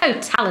 You're so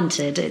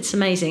talented. It's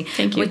amazing.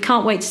 Thank you. We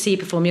can't wait to see you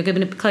perform. You're going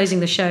to be closing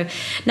the show.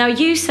 Now,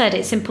 you said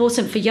it's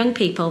important for young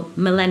people,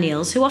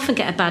 millennials, who often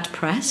get a bad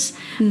press,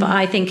 but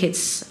I think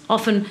it's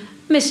often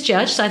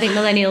misjudged. I think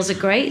millennials are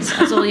great,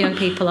 as all young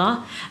people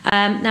are.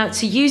 Now,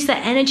 to use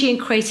their energy and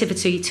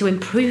creativity to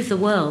improve the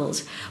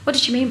world. What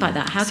did you mean by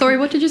that? Sorry,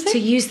 what did you say? To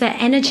use their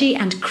energy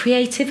and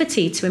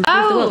creativity to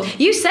improve the world.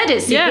 You said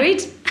it,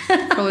 Sigrid.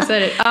 Yeah. Probably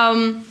said it.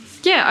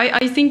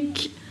 I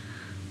think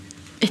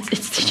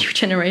it's the new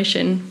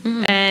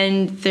generation,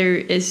 and there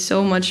is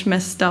so much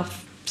messed up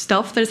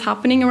stuff that is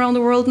happening around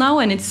the world now,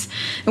 and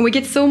we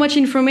get so much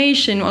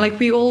information. Like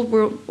we're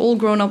all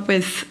grown up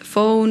with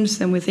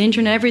phones and with the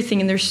internet, everything,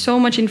 and there's so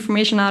much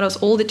information at us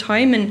all the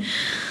time. And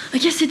I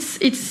guess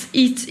it's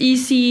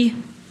easy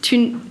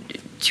to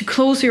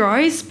close your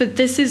eyes, but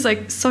this is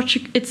like such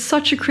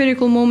a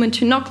critical moment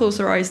to not close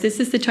our eyes. This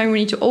is the time we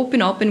need to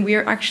open up, and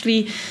we're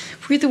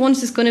the ones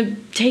that's going to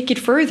take it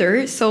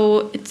further.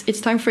 So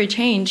it's time for a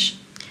change.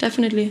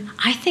 Definitely.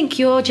 I think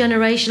your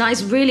generation, that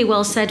is really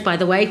well said, by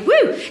the way.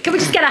 Woo! Can we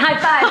just get a high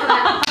five for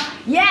that?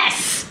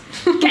 Yes!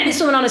 Get this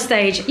woman on a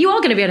stage. You are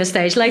going to be on a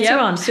stage later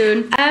on.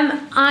 Soon.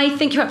 I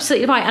think you're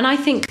absolutely right. And I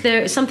think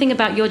there is something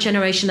about your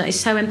generation that is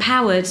so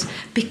empowered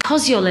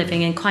because you're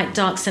living in quite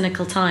dark,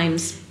 cynical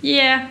times.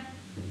 Yeah.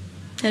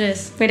 It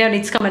is. We don't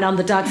need to comment on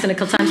the dark,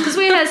 cynical times because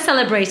we're here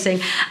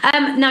celebrating.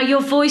 Now,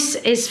 your voice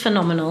is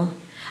phenomenal.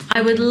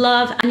 I would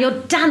love, and your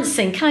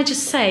dancing, can I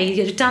just say,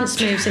 your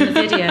dance moves in the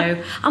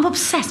video. I'm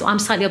obsessed. Well, I'm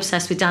slightly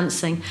obsessed with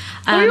dancing.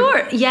 You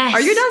are? Yes.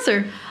 Are you a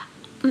dancer?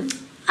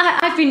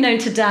 I've been known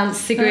to dance,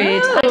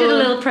 Sigrid. I did a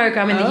little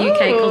programme in the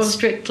UK called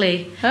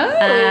Strictly.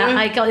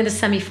 I got in the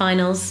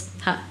semi-finals,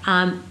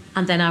 and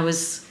then I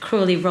was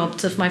cruelly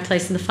robbed of my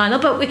place in the final.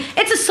 But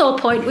it's a sore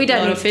point. We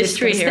don't need to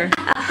history here.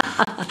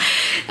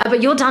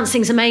 But your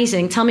dancing's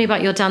amazing. Tell me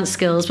about your dance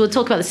skills. We'll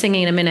talk about the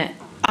singing in a minute.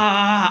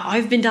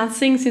 I've been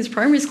dancing since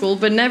primary school,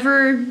 but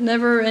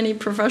never any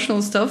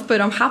professional stuff.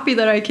 But I'm happy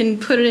that I can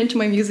put it into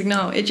my music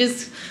now. It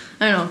just,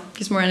 I don't know,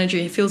 gives more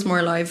energy. It feels more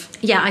alive.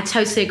 Yeah, I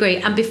totally agree.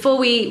 And before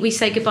we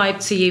say goodbye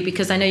to you,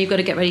 because I know you've got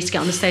to get ready to get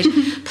on the stage,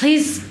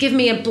 please give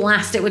me a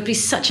blast. It would be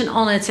such an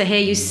honour to hear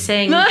you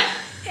sing.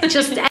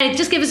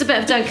 Just give us a bit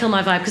of Don't Kill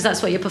My Vibe, because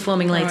that's what you're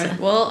performing later. Right.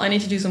 Well, I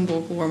need to do some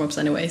vocal warm-ups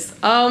anyways.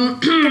 Gonna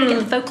get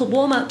the vocal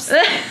warm-ups.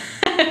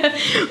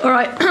 All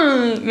right.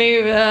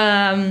 Maybe...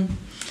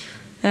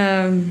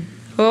 don't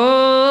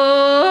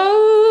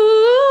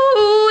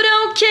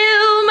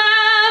kill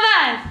my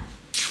vibe.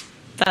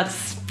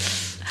 That's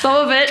some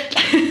of it.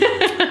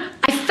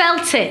 I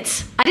felt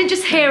it. I didn't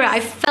just hear it, I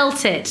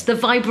felt it. The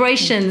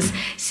vibrations.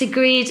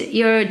 Sigrid,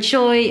 you're a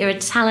joy, you're a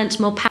talent,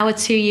 more power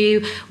to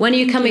you. When are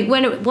you coming?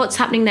 What's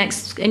happening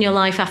next in your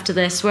life after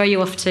this? Where are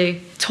you off to?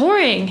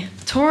 Touring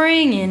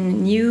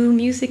and new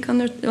music on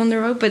the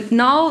road. But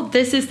now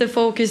this is the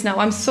focus now.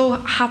 I'm so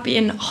happy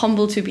and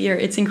humbled to be here.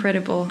 It's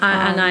incredible.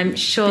 And I'm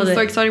sure I'm so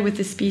excited with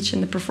the speech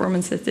and the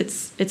performances.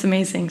 It's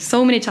amazing.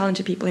 So many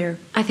talented people here.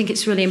 I think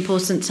it's really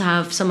important to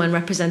have someone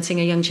representing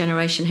a young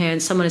generation here,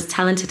 and someone as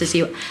talented as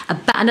you.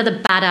 Another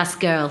badass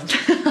girl.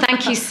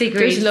 Thank you,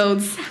 Sigrid. There's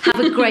loads. Have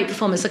a great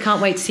performance. I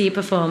can't wait to see you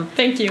perform.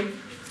 Thank you.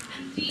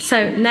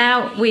 So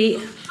now we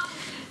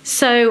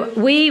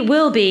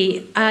will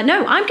be.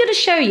 No, I'm going to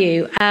show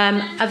you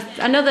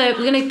another.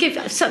 We're going to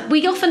give. So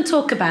we often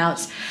talk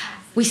about.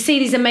 We see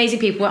these amazing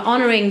people. We're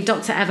honouring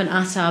Dr. Evan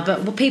Atar,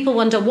 but people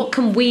wonder, what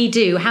can we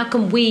do? How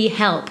can we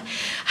help?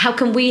 How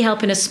can we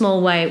help in a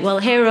small way? Well,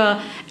 here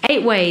are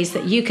 8 ways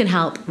that you can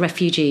help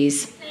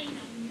refugees.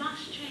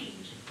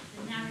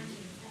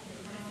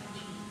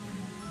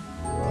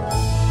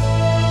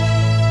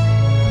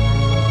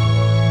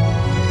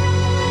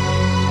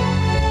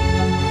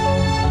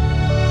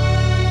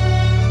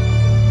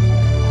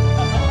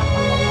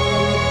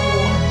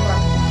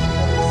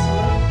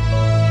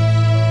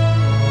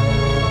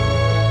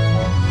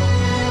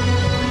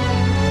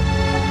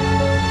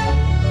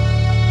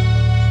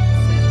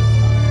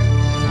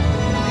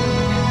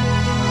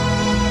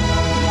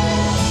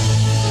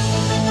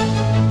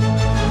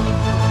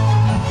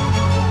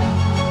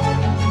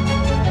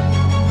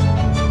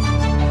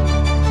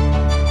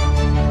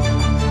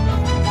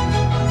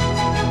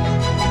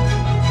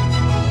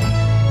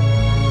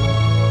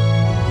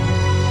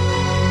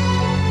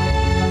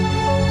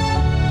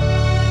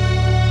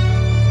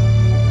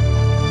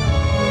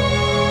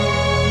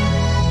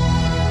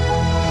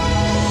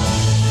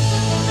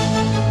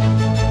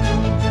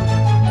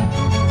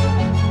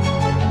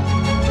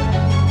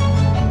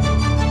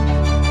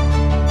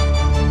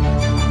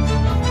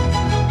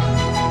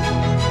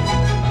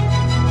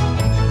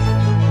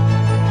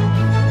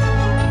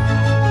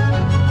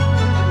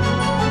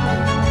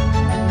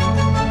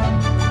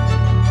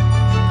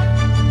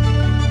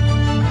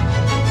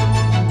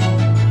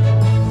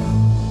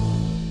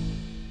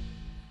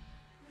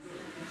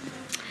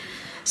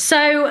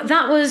 So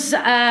that was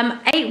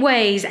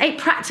 8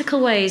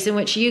 practical ways in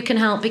which you can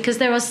help, because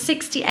there are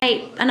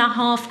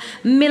 68.5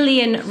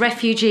 million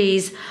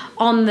refugees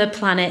on the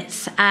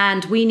planet,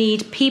 and we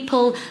need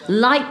people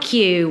like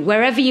you,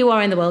 wherever you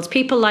are in the world,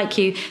 people like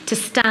you to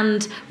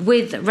stand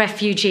with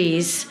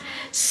refugees.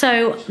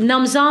 So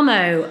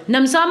Nomzamo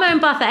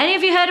Mbatha. Any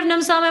of you heard of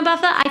Nomzamo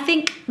Mbatha? I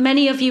think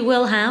many of you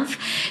will have.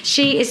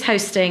 She is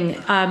hosting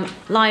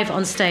live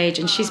on stage,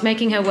 and she's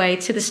making her way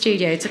to the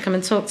studio to come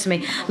and talk to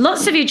me.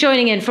 Lots of you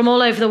joining in from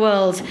all over the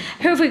world.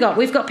 Who have we got?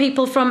 We've got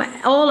people from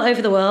all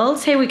over the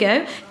world. Here we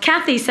go.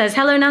 Kathy says,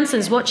 hello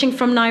Nansens, watching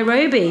from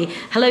Nairobi.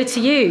 Hello to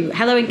you.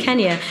 Hello in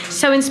Kenya.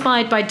 So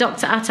inspired by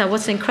Dr. Atar.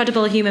 What an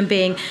incredible human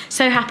being.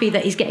 So happy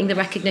that he's getting the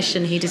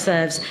recognition he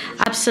deserves.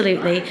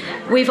 Absolutely.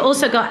 We've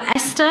also got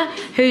Esther,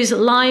 who's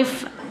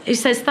live, who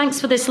says,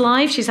 thanks for this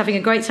live. She's having a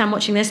great time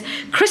watching this.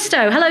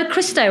 Christo, hello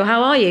Christo,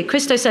 how are you?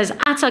 Christo says,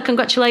 Atta,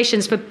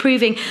 congratulations for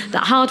proving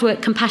that hard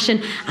work,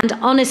 compassion and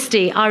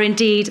honesty are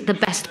indeed the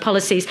best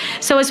policies.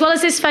 So as well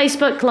as this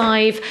Facebook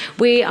Live,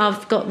 we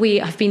have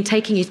been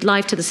taking you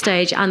live to the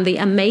stage, and the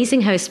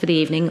amazing host for the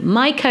evening,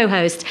 my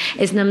co-host,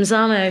 is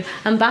Nomzamo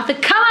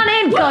Mbatha. Come on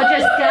in,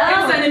 gorgeous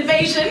girl. It's an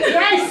invasion.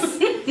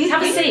 Yes,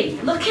 have a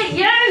seat. Look at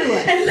you.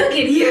 And look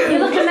at you. You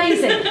look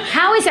amazing.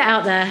 How is it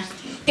out there?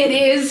 It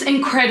is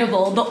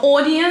incredible. The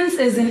audience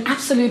is in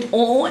absolute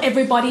awe.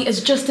 Everybody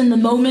is just in the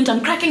moment. I'm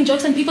cracking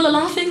jokes and people are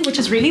laughing, which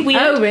is really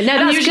weird. Oh, no, I'm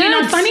that's usually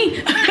good. not funny.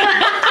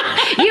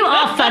 You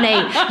are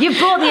funny. You've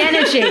brought the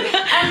energy.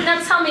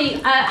 Now tell me,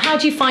 how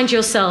do you find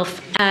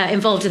yourself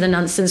involved in the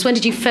Nansens? When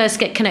did you first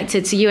get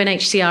connected to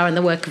UNHCR and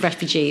the work of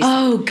refugees?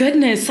 Oh,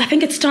 goodness. I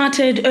think it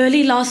started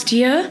early last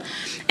year.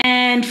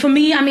 And for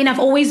me, I mean, I've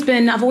always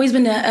been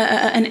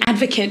an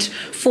advocate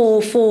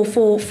for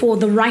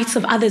the rights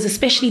of others,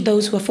 especially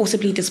those who are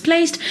forcibly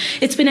displaced.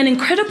 It's been an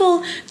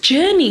incredible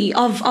journey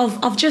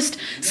of just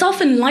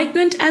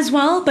self-enlightenment as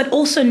well, but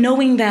also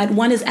knowing that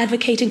one is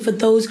advocating for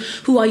those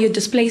who are your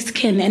displaced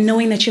kin and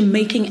knowing that you're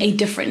making a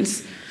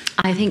difference.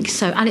 I think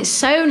so. And it's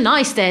so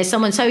nice there's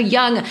someone so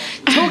young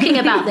talking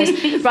about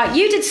this. Right,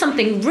 you did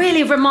something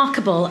really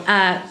remarkable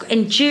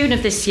in June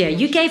of this year.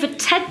 You gave a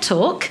TED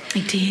Talk.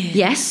 I did.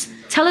 Yes.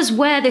 Tell us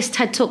where this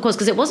TED Talk was,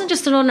 because it wasn't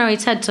just an ordinary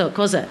TED Talk,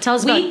 was it? Tell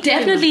us about it. We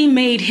definitely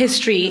made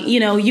history. You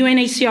know,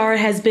 UNHCR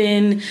has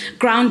been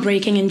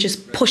groundbreaking in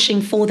just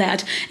pushing for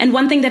that. And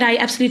one thing that I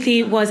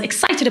absolutely was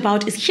excited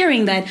about is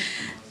hearing that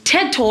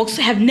TED Talks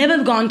have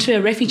never gone to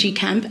a refugee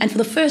camp, and for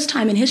the first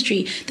time in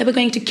history, they were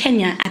going to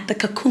Kenya at the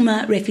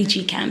Kakuma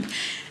refugee camp.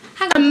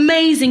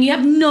 Amazing, you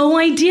have no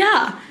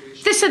idea.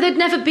 So they'd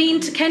never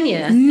been to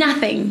Kenya?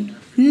 Nothing,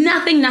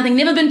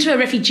 never been to a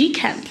refugee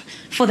camp,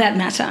 for that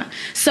matter.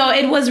 So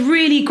it was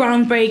really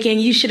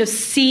groundbreaking. You should have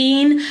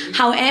seen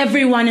how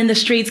everyone in the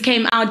streets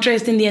came out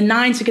dressed in their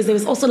nines, because there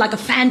was also like a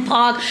fan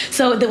park.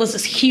 So there was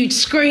this huge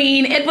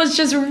screen. It was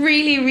just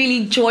really,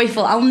 really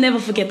joyful. I'll never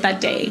forget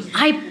that day.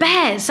 I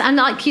bet. And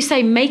like you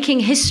say,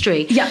 making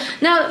history. Yeah.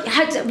 Now,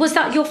 was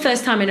that your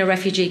first time in a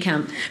refugee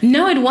camp?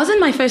 No, it wasn't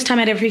my first time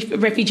at a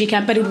refugee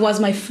camp, but it was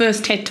my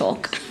first TED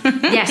Talk.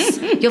 Yes,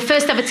 your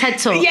first ever TED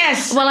Talk.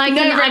 Yes, well,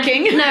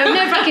 nerve-wracking.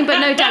 Nerve-wracking, but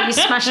no doubt you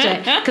smashed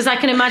it, because I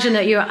can imagine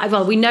that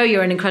we know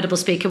you're an incredible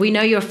speaker. We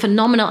know you're a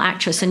phenomenal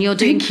actress, and you're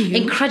doing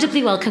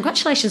incredibly well.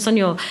 Congratulations on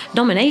your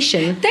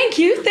nomination. Thank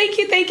you.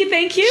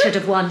 Should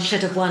have won.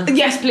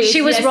 Yes, please.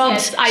 She was robbed.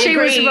 Yes, I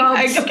agree.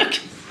 Was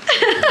robbed.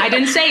 I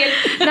didn't say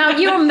it. Now,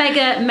 you're a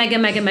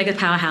mega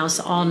powerhouse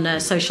on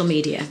social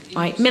media,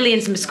 right?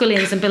 Millions and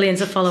squillions and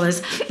billions of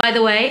followers. By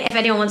the way, if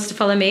anyone wants to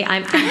follow me,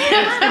 it's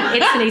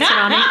Anita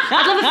Rani.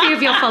 I'd love a few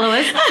of your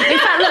followers. In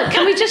fact, look,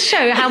 can we just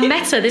show how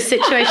meta this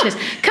situation is?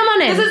 Come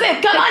on in. This is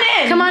it. Come on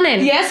in. Come on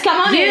in. Yes,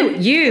 come on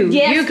in.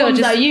 Yes, you go.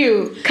 Just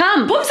you.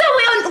 Come. Bumza,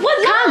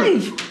 we're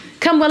live.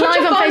 Come, we're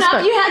live on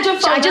Facebook. Up. You had your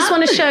phone I just up.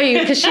 want to show you,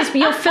 because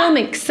you're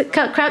filming.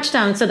 Crouch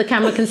down so the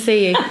camera can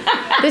see you.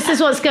 This is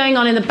what's going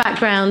on in the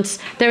background.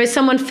 There is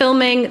someone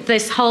filming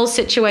this whole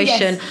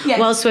situation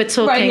whilst we're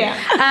talking.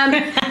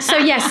 Right, so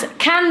yes,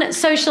 can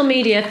social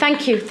media?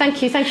 Thank you so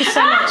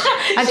much.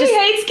 She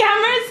hates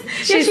cameras.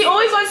 She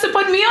always wants to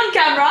put me on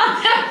camera.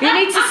 You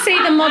need to see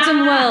the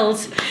modern world.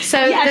 So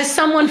there's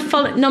someone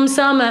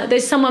Nomzamo.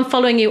 There's someone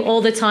following you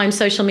all the time.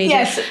 Social media.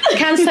 Yes.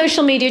 Can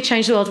social media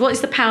change the world? What is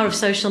the power of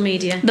social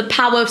media? The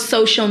power of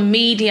social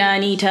media,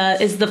 Anita,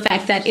 is the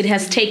fact that it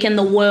has taken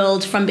the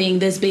world from being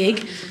this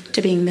big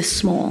to being this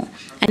small.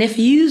 And if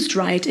used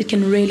right, it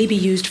can really be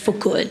used for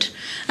good.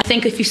 I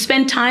think if you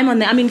spend time on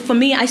that, I mean, for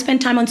me, I spend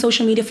time on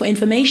social media for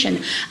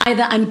information.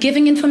 Either I'm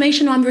giving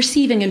information or I'm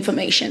receiving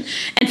information.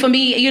 And for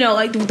me, you know,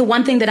 like, the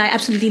one thing that I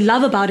absolutely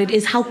love about it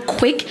is how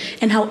quick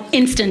and how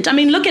instant. I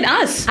mean, look at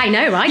us. I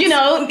know, right? You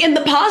know, in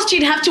the past,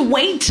 you'd have to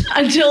wait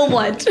until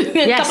what?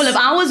 A couple of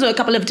hours or a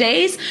couple of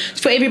days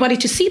for everybody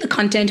to see the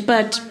content.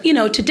 But, you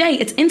know, today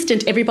it's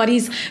instant.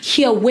 Everybody's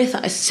here with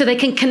us. So they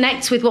can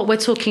connect with what we're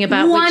talking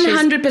about,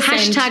 100%. which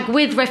is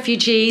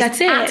 #WithRefugees. Refugees.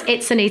 That's it. At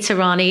It's Anita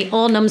Rani,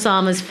 all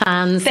Numzama's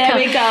fans. There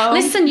we go.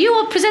 Listen, you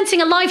are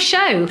presenting a live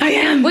show. I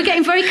am. We're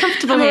getting very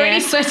comfortable I'm here.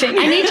 already sweating.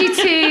 I need you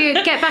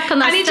to get back on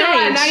that stage.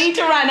 I need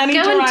to run.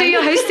 Go and do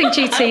your hosting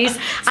duties.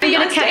 I'm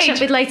going to catch up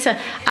with later.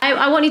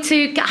 I want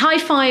you to high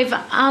five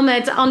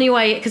Ahmed on your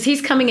way, because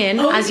he's coming in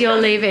as you're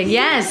leaving.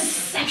 Yes.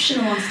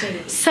 Exceptional on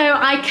stage. So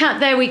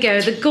there we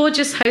go, the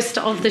gorgeous host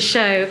of the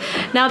show.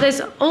 Now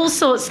there's all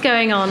sorts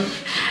going on.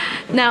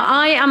 Now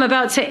I am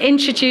about to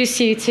introduce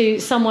you to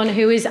someone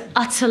who is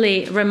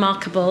utterly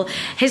remarkable.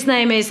 His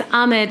name is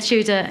Ahmad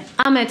Joudeh.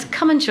 Ahmed,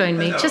 come and join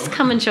me. Hello. Just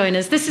come and join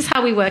us. This is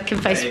how we work in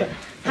Facebook.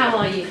 Hey. How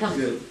are you? Come.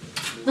 Good.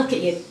 Look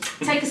at you.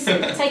 Take a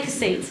seat. Take a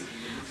seat.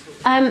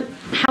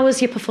 How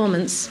was your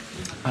performance?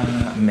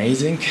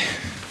 Amazing.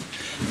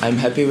 I'm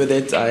happy with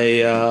it.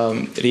 I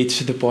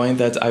reached the point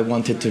that I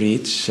wanted to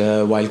reach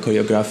while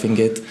choreographing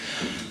it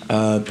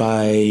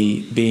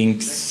by being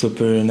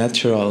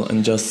supernatural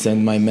and just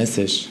send my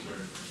message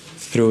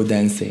through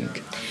dancing.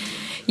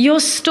 Your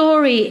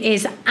story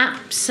is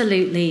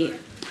absolutely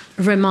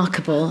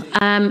remarkable.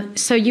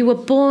 So you were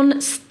born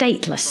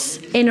stateless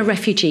in a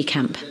refugee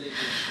camp.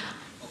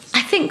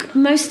 I think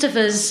most of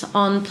us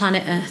on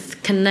planet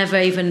Earth can never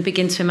even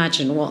begin to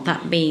imagine what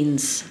that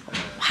means,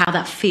 how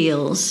that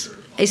feels.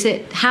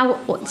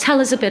 Tell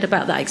us a bit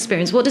about that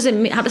experience. What does it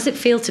mean? How does it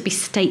feel to be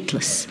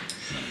stateless?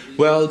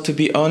 Well, to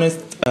be honest,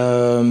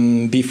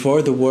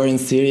 before the war in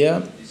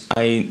Syria,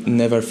 I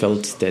never felt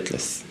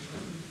stateless.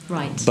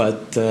 Right.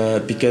 But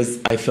because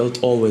I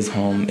felt always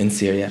home in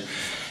Syria.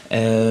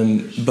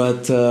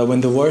 But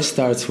when the war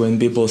starts, when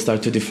people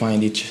start to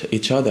define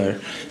each other,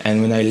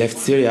 and when I left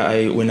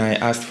Syria, when I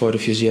asked for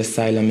refugee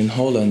asylum in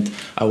Holland,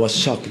 I was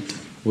shocked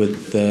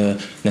with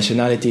the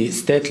nationality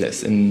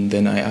stateless. And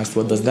then I asked,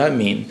 what does that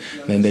mean?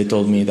 Then they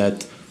told me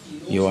that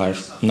you are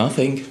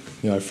nothing,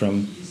 you are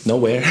from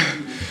nowhere.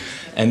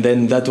 And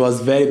then that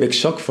was very big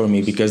shock for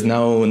me, because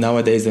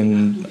nowadays,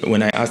 and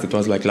when I asked, it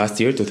was like last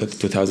year,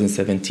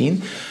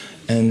 2017,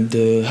 and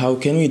how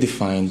can we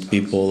define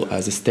people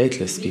as a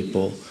stateless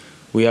people?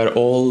 We are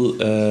all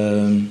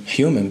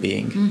human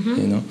beings,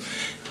 you know.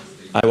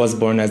 I was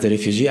born as a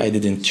refugee, I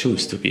didn't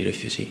choose to be a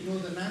refugee.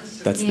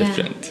 That's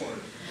different.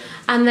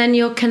 And then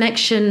your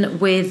connection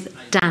with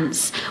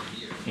dance.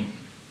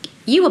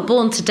 You were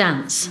born to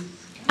dance.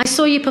 I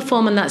saw you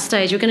perform on that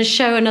stage. We're going to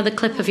show another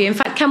clip of you. In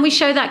fact, can we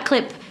show that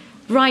clip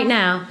right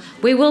now?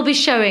 We will be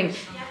showing.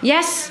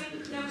 Yes?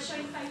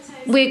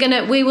 We're going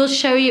to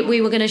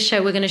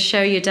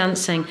show you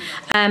dancing.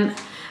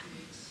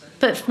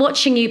 But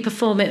watching you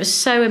perform, it was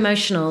so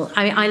emotional.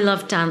 I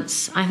love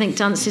dance. I think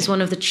dance is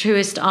one of the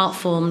truest art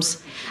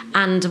forms.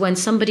 And when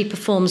somebody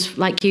performs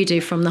like you do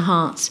from the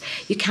heart,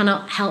 you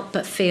cannot help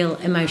but feel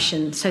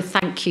emotion. So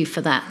thank you for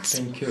that.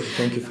 Thank you.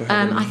 Thank you for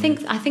having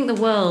me. I think the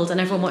world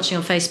and everyone watching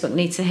on Facebook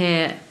need to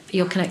hear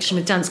your connection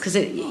with dance, because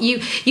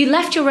you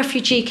left your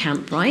refugee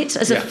camp, right?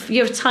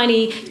 You're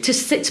tiny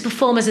to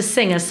perform as a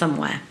singer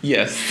somewhere.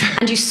 Yes.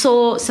 And you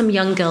saw some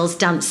young girls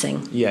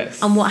dancing.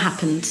 Yes. And what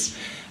happened?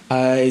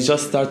 I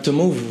just started to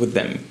move with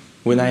them.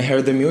 When I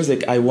heard the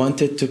music, I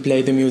wanted to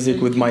play the music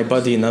with my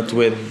body, not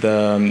with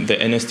the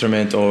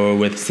instrument or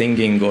with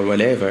singing or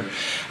whatever.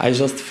 I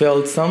just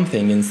felt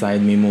something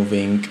inside me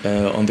moving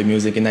on the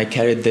music, and I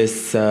carried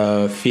this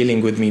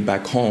feeling with me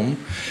back home.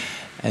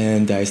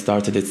 And I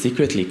started it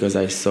secretly because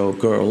I saw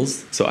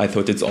girls, so I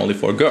thought it's only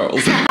for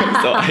girls. So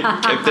I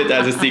kept it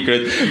as a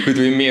secret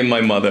between me and my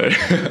mother.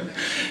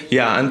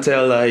 Yeah,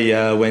 until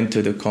I went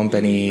to the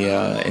company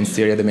in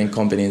Syria, the main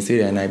company in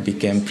Syria, and I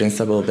became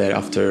principal there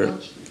after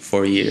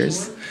 4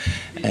 years.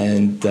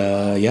 And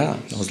I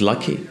was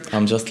lucky.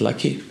 I'm just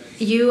lucky.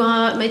 You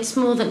are, it's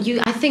more than you.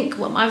 I think,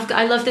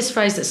 I love this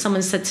phrase that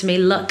someone said to me,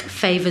 luck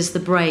favors the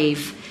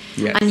brave.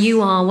 Yes. And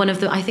you are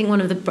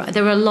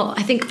there are a lot,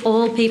 I think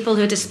all people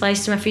who are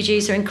displaced and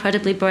refugees are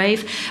incredibly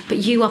brave, but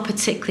you are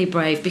particularly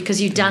brave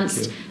because you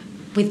danced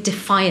with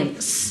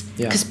defiance.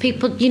 Because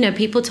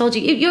people told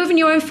you, even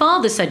your own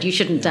father said you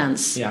shouldn't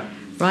dance. Yeah.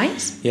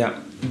 Right? Yeah.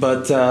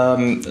 But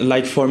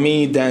like for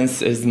me,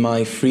 dance is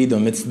my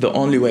freedom. It's the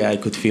only way I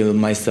could feel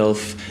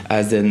myself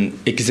as an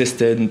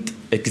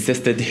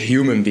existed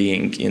human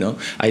being, you know.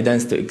 I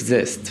dance to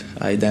exist.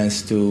 I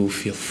dance to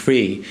feel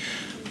free.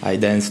 I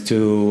dance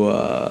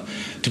to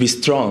be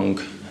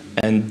strong,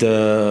 and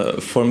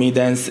for me,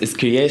 dance is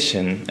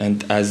creation.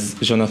 And as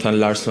Jonathan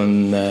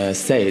Larson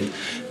said,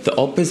 the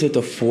opposite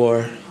of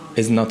war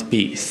is not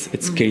peace;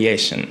 it's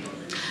creation.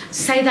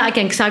 Say that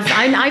again, because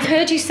I've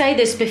heard you say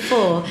this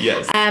before.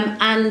 Yes.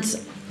 And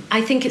I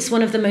think it's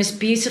one of the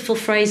most beautiful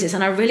phrases,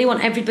 and I really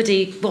want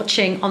everybody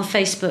watching on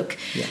Facebook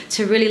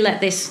to really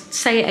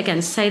say it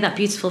again. Say that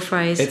beautiful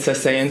phrase. It's a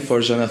saying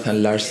for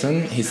Jonathan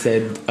Larson. He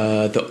said,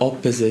 "The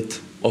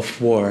opposite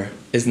of war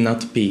is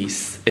not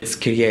peace, it's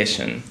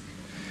creation."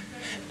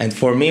 And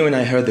for me, when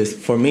I heard this,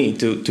 for me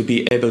to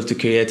be able to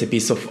create a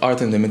piece of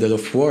art in the middle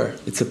of war,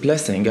 it's a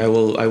blessing. I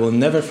will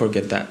never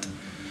forget that.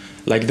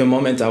 Like the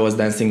moment I was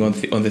dancing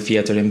on the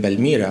theater in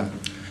Palmyra,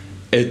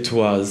 it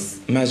was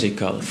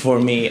magical. For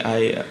me,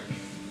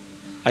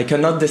 I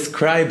cannot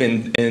describe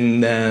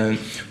in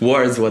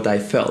words what I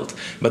felt,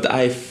 but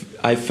I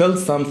felt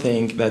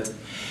something that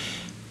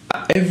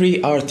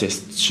every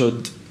artist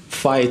should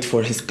fight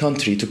for his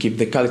country to keep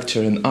the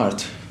culture and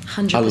art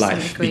 100%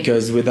 alive. agree.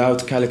 Because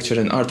without culture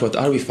and art, what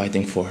are we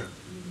fighting for?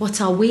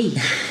 What are we?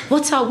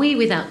 What are we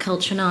without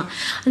culture and art?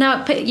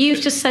 Now,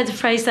 you've just said the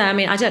phrase there. I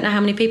mean, I don't know how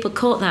many people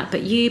caught that,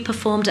 but you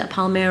performed at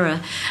Palmyra.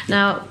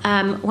 Now,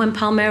 when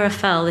Palmyra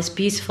fell, this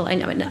beautiful,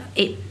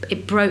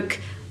 it broke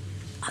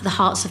the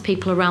hearts of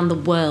people around the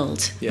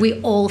world. Yeah.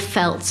 We all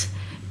felt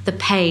the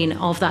pain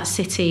of that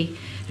city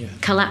Yeah.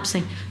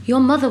 collapsing. Your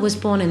mother was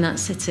born in that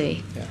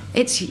city. Yeah.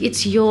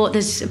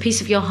 There's a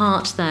piece of your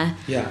heart there.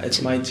 Yeah,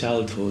 it's my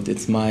childhood.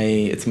 It's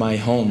my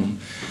home.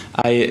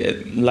 I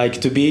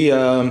like to be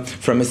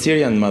from a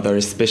Syrian mother,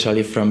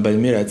 especially from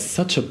Palmyra. It's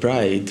such a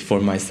pride for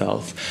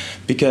myself,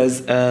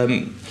 because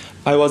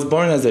I was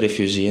born as a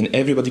refugee, and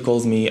everybody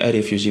calls me a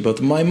refugee.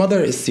 But my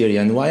mother is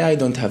Syrian. Why I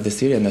don't have the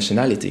Syrian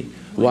nationality?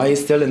 Why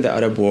still in the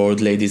Arab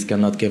world ladies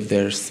cannot give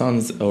their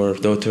sons or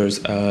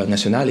daughters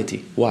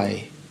nationality?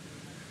 Why?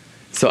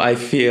 So I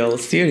feel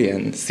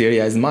Syrian.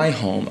 Syria is my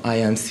home. I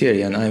am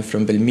Syrian. I'm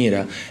from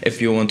Palmyra.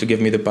 If you want to give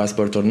me the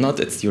passport or not,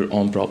 it's your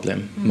own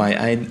problem. My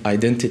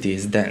identity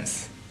is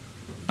dance.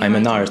 I'm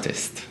an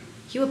artist.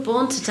 You were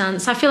born to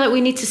dance. I feel like we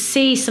need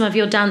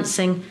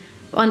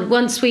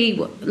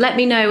let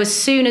me know as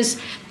soon as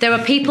there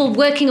are people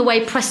working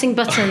away pressing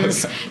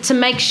buttons to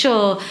make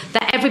sure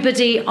that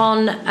everybody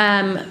on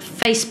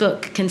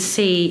Facebook can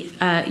see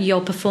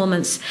your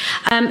performance.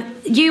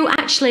 You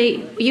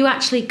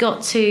actually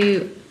got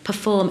to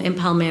perform in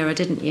Palmyra,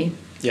 didn't you?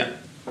 Yeah.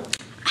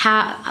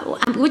 How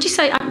would you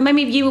say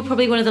maybe you were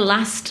probably one of the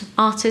last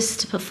artists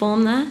to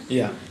perform there?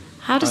 Yeah.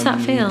 How does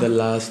that feel? The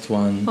last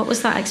one. What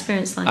was that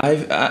experience like?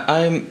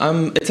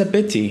 It's a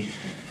pity.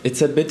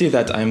 It's a pity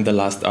that I'm the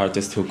last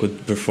artist who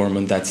could perform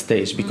on that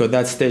stage, because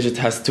that stage, it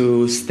has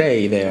to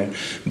stay there.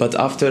 But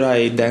after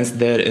I danced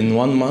there in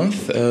 1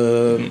 month,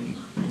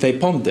 they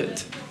pumped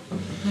it.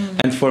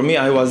 And for me,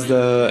 I was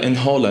in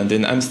Holland,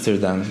 in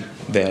Amsterdam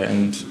there,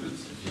 and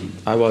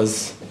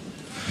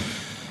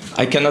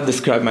I cannot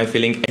describe my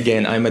feeling.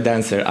 Again, I'm a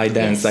dancer. I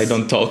dance. Yes. I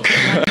don't talk.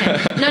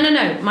 Okay. No.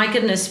 My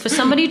goodness. For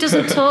somebody who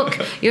doesn't talk,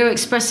 you're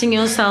expressing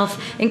yourself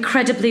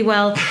incredibly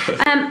well.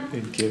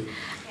 Thank you.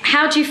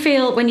 How do you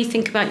feel when you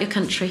think about your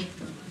country?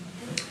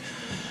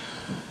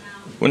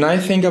 When I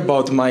think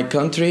about my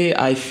country,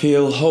 I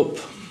feel hope,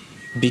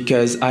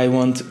 because I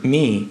want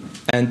me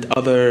and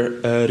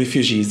other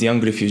refugees, young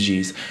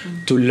refugees,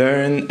 to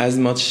learn as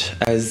much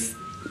as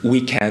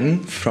we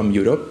can from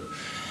Europe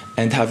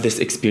and have this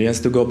experience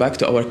to go back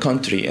to our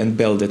country and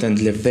build it and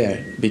live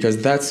there, because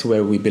that's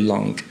where we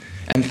belong.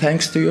 And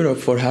thanks to Europe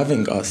for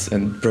having us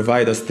and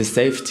provide us the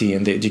safety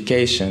and the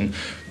education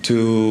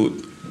to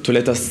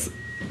let us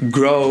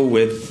grow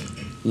with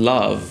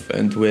love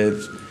and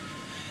with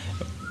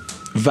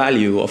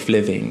value of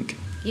living.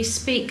 You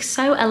speak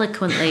so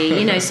eloquently.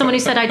 You know, someone who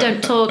said, I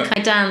don't talk,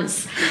 I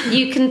dance.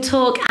 You can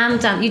talk and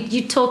dance.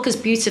 You talk as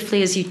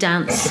beautifully as you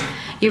dance.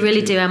 You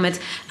really do, Ahmad.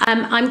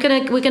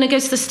 We're gonna go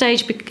to the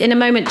stage in a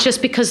moment,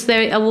 just because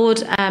the award,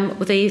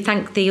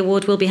 the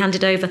award will be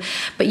handed over.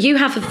 But you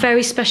have a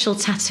very special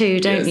tattoo,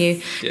 don't you?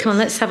 Yes. Come on,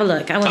 let's have a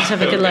look. I want to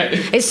have a good look.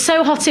 It's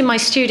so hot in my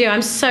studio.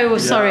 I'm so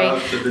sorry.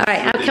 All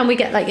right, how can we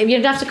get you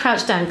don't have to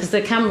crouch down, because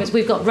the cameras,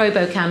 we've got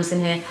robo-cams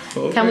in here.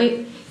 Okay. Can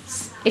we?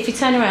 If you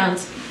turn around.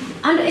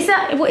 And is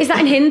that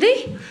in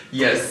Hindi?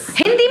 Yes.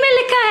 Hindi mein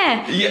likha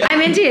hai? Yeah.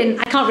 I'm Indian.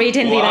 I can't read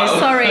Hindi though,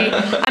 sorry.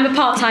 I'm a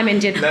part-time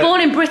Indian.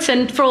 Born in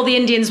Britain, for all the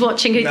Indians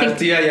watching who think...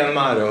 Natia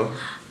Yamaro,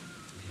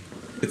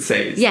 it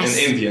says,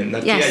 in Indian.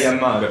 Natia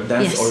Yamaro,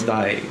 dance or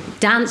die.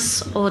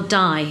 Dance or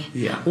die.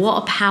 Yeah.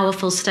 What a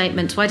powerful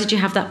statement. Why did you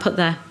have that put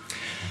there?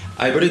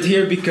 I put it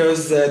here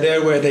because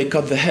there where they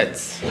cut the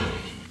heads.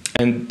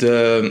 And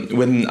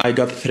when I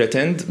got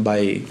threatened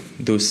by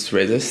those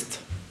resist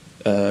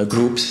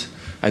groups,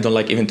 I don't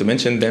like even to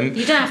mention them.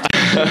 You don't have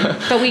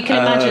to, but we can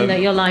imagine that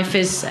your life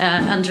is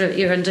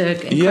you're under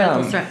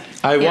incredible threat.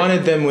 I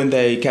wanted them, when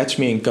they catch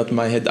me and cut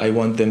my head, I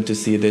want them to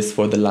see this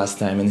for the last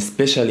time, and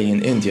especially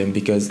in Indian,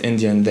 because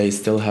Indian, they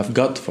still have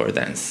God for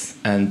dance,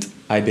 and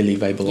I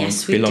believe I belong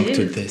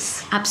to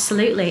this.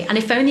 Absolutely. And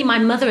if only my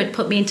mother had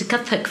put me into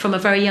Kathak from a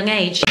very young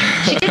age.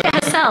 She did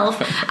it herself.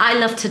 I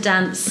love to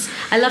dance.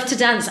 And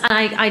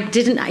I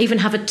didn't even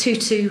have a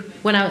tutu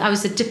when I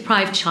was a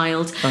deprived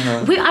child.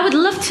 I would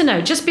love to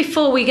know, just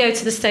before we go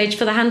to the stage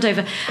for the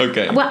handover.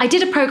 Okay. Well, I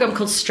did a program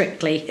called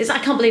Strictly. I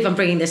can't believe I'm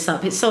bringing this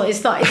up. It's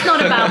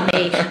not about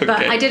me,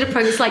 but I did a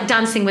program. It's like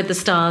Dancing with the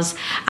Stars.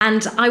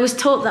 And I was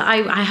taught that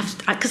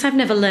because I've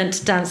never learned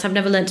to dance, I've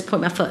never learned to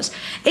point my foot.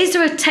 Is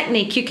there a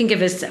technique you can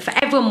give us for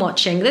everyone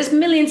watching? There's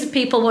millions of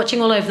people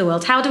watching all over the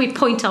world. How do we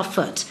point our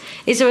foot?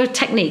 Is there a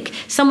technique?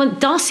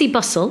 Darcy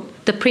Bustle,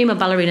 the prima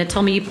ballerina,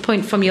 told me you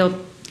point from your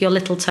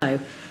little toe.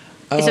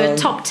 Is there a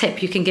top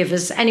tip you can give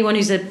us, anyone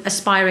who's an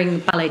aspiring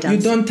ballet dancer?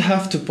 You don't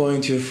have to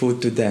point your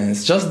foot to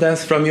dance. Just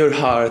dance from your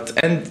heart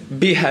and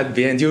be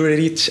happy, and you will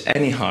reach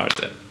any heart.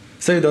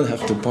 So you don't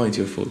have to point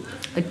your foot.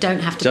 I don't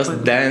have to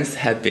just dance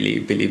happily,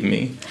 believe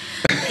me.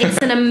 It's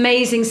an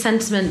amazing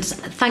sentiment.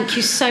 Thank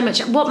you so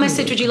much. What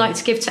message would you like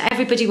to give to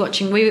everybody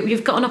watching?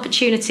 You've got an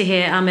opportunity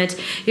here, Ahmad.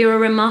 You're a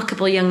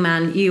remarkable young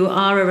man. You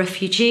are a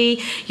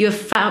refugee. You've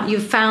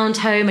found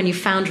home and you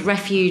found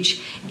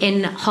refuge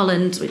in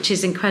Holland, which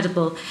is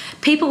incredible.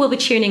 People will be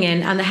tuning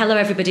in, and hello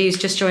everybody who's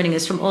just joining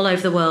us from all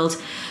over the world.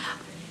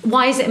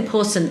 Why is it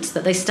important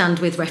that they stand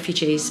with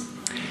refugees?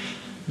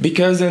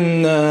 Because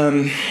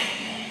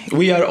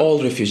we are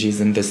all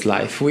refugees in this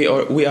life. We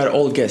are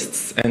all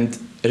guests, and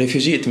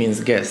refugee, it means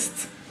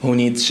guests who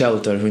need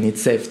shelter, who need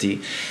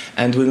safety.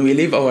 And when we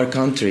leave our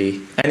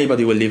country,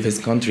 anybody will leave his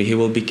country, he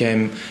will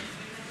become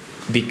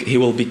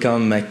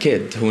a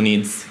kid who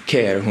needs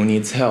care, who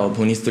needs help,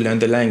 who needs to learn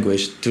the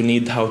language, to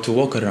need how to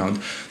walk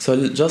around.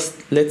 So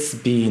just let's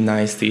be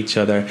nice to each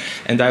other.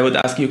 And I would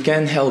ask, you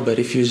can help a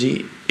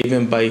refugee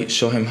even by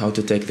show him how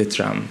to take the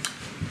tram.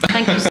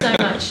 Thank you so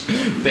much.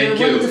 Thank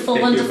You're a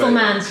you. wonderful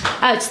man.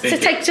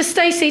 Just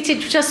stay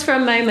seated just for a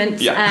moment,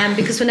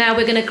 because we're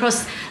going to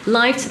cross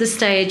live to the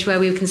stage where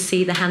we can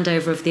see the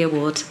handover of the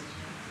award.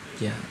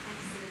 Yeah.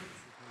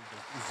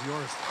 It's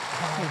yours.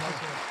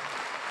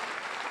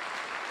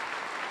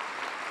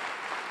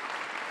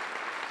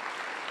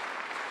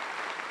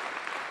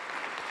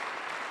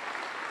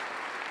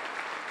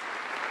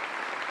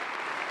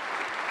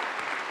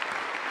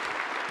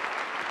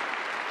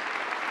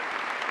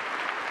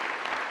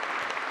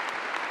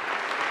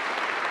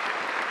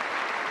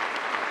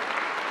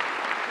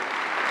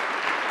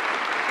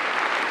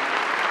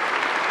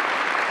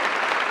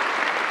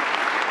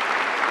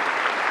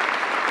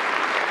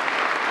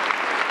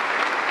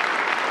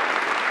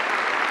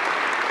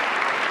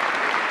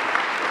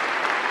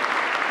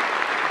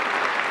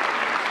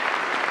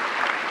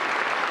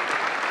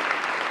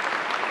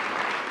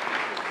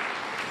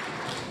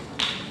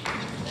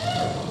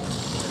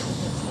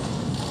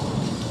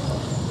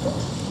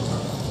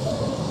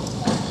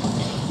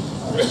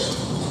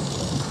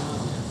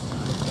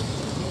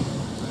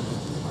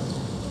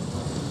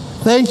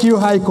 Thank you,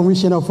 High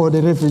Commissioner for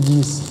the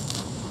Refugees.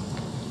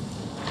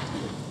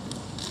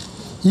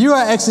 Your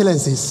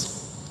Excellencies,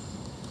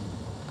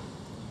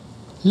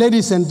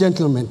 ladies and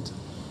gentlemen,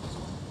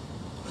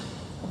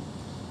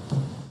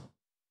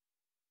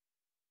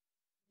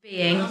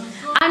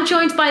 I'm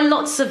joined by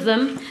lots of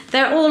them.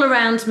 They're all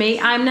around me.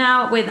 I'm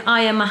now with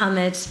Aya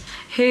Mohammed,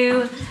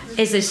 who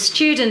is a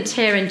student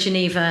here in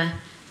Geneva,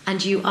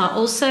 and you are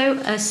also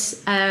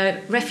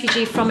a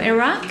refugee from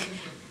Iraq.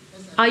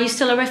 Are you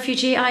still a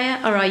refugee, Aya,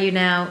 or are you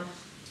now?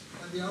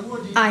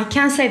 I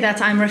can't say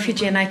that I'm a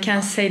refugee, and I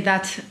can't say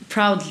that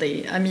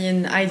proudly. I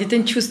mean, I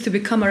didn't choose to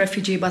become a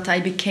refugee, but I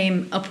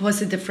became a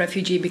positive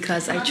refugee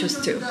because I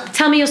chose to.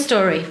 Tell me your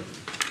story.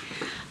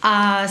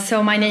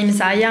 So my name is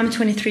Aya. I'm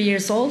 23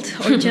 years old.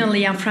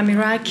 Originally, I'm from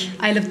Iraq.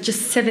 I lived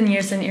just 7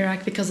 years in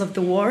Iraq because of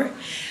the war.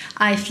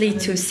 I fled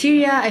to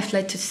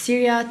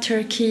Syria,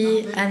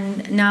 Turkey,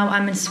 and now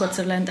I'm in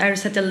Switzerland. I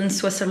resettled in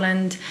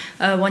Switzerland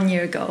 1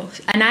 year ago.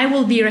 And I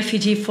will be a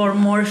refugee for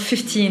more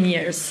 15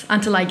 years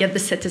until I get the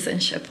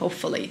citizenship,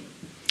 hopefully.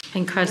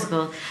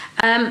 Incredible.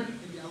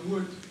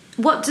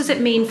 What does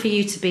it mean for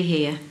you to be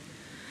here?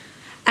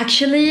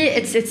 Actually,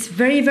 it's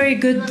very, very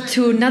good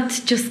to not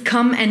just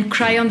come and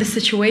cry on the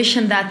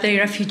situation that the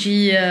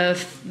refugee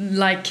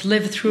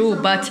live through,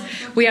 but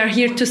we are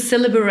here to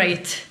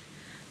celebrate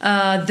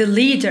the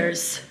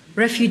leaders.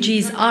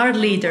 Refugees are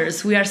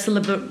leaders. We are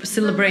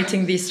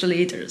celebrating these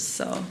leaders.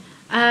 So,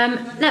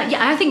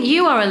 I think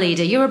you are a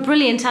leader. You're a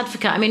brilliant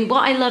advocate. I mean,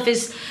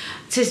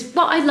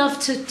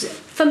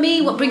 for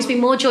me, what brings me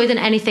more joy than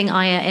anything,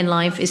 Aya, in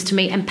life is to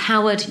meet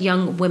empowered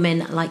young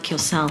women like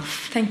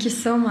yourself. Thank you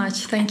so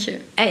much. Thank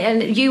you.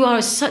 And you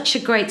are such a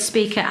great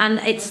speaker, and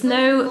it's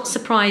no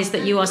surprise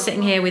that you are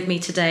sitting here with me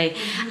today.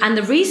 And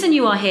the reason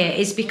you are here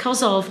is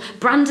because of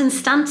Brandon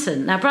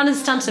Stanton. Now, Brandon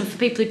Stanton, for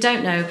people who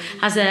don't know,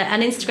 has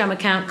an Instagram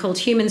account called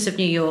Humans of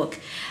New York,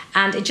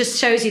 and it just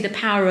shows you the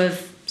power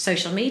of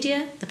social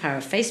media, the power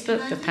of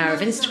Facebook, the power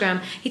of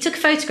Instagram. He took a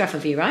photograph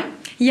of you, right?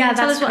 Yeah,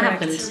 Tell that's us what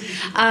correct. happened.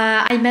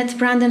 I met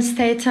Brandon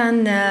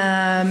Stanton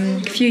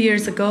a few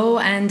years ago,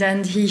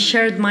 and he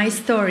shared my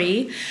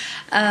story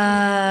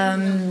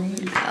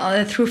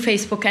through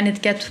Facebook, and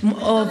it got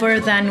over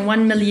than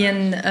 1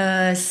 million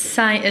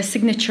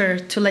signature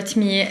to let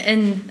me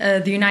in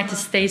the United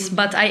States,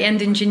 but I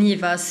end in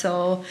Geneva.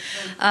 So,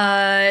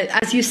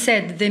 as you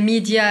said, the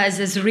media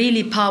is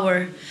really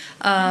power.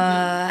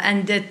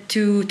 And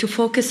to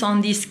focus on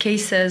these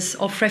cases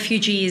of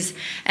refugees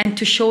and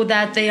to show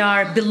that they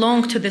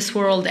belong to this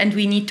world, and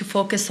we need to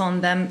focus on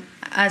them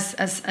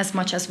as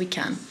much as we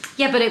can.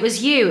 Yeah, but it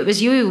was you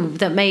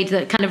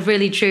that kind of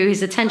really drew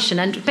his attention,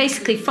 and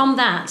basically from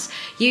that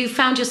you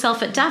found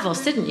yourself at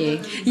Davos, didn't you?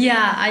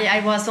 Yeah,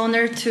 I was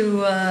honored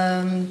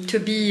to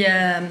be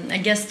a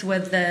guest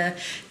with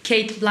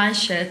Cate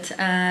Blanchett.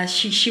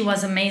 She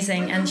was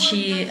amazing,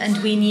 and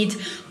we need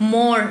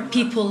more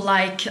people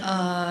like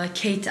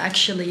Cate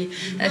actually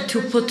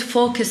to put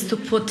focus, to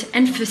put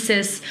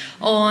emphasis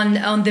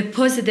on the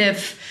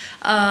positive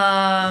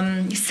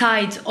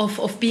side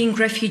of being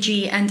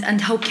refugee,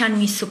 and how can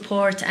we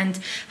support and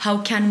how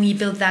can we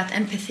build that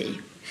empathy.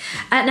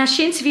 Now,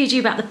 she interviewed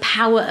you about the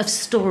power of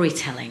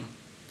storytelling.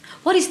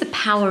 What is the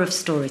power of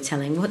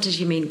storytelling? What does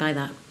you mean by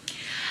that?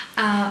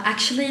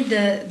 Actually,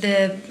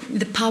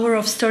 the power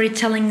of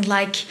storytelling,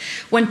 like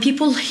when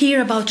people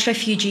hear about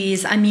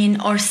refugees, I mean,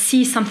 or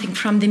see something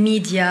from the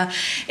media,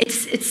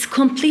 it's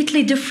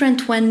completely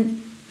different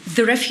when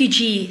the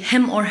refugee,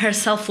 him or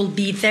herself, will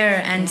be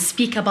there and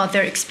speak about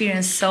their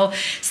experience. So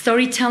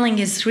storytelling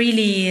is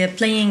really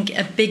playing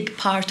a big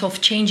part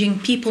of changing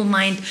people's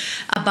mind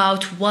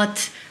about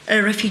what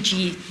a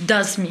refugee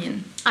does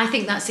mean. I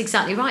think that's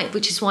exactly right,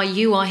 which is why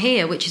you are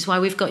here, which is why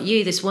we've got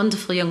you, this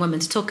wonderful young woman,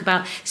 to talk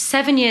about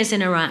 7 years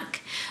in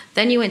Iraq.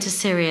 Then you went to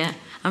Syria,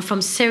 and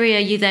from Syria,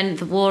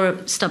 the war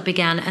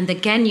began, and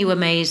again you were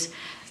made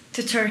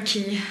to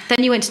Turkey.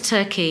 Then you went to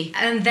Turkey.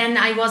 And then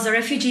I was a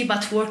refugee,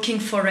 but working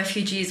for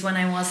refugees when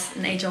I was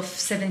an age of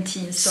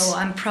 17. So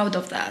I'm proud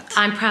of that.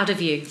 I'm proud of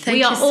you. Thank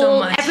you so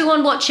much.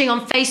 Everyone watching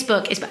on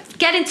Facebook,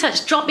 get in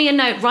touch. Drop me a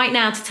note right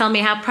now to tell me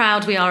how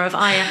proud we are of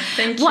Aya.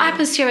 Thank you. What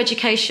happens to your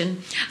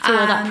education through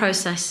all that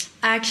process?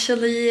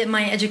 Actually,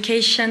 my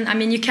education, I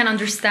mean, you can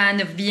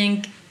understand of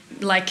being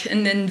like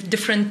in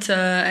different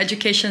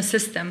education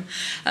system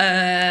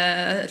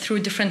through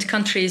different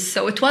countries.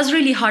 So it was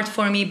really hard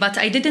for me, but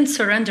I didn't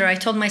surrender. I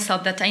told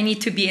myself that I need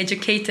to be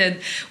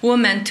educated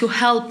woman to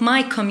help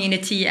my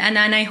community, and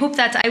I hope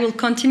that I will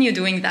continue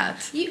doing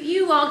that.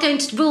 You are going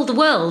to rule the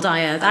world,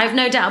 Aya. I have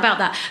no doubt about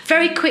that.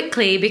 Very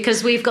quickly,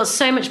 because we've got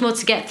so much more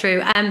to get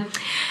through.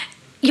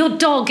 Your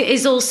dog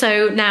is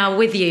also now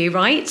with you,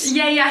 right?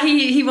 Yeah,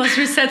 he was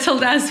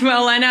resettled as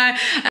well, and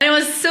I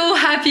was so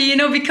happy,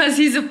 because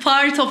he's a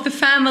part of the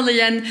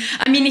family, and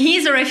I mean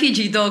he's a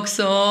refugee dog,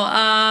 so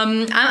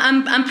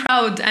I'm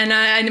proud, and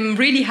I'm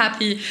really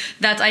happy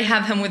that I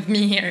have him with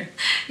me here.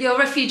 Your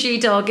refugee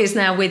dog is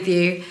now with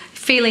you,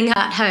 feeling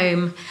at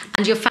home,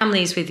 and your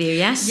family's with you,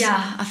 yes?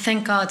 Yeah,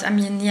 thank God. I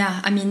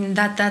mean,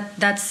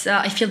 that's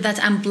I feel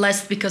that I'm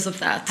blessed because of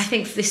that. I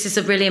think this is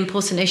a really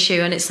important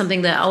issue, and it's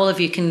something that all of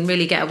you can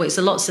really get away.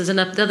 There's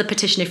another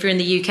petition if you're in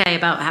the UK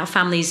about how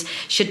families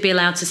should be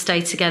allowed to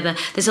stay together.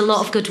 There's a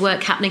lot of good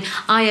work happening.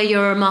 Aya,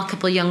 you're a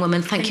remarkable young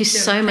woman. Thank you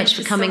so much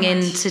for coming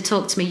in to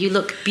talk to me. You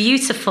look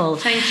beautiful.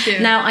 Thank you.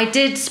 Now, I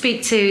did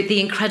speak to the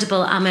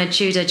incredible Ahmad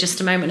Joudeh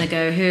just a moment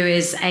ago, who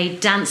is a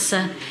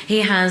dancer. He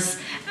has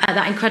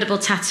that incredible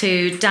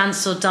tattoo,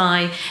 Dance or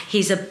Die.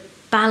 He's a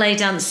ballet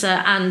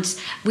dancer, and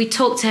we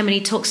talked to him, and he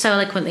talks so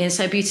eloquently and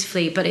so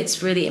beautifully, but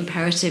it's really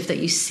imperative that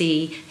you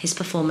see his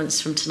performance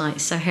from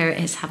tonight. So here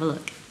it is, have a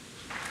look.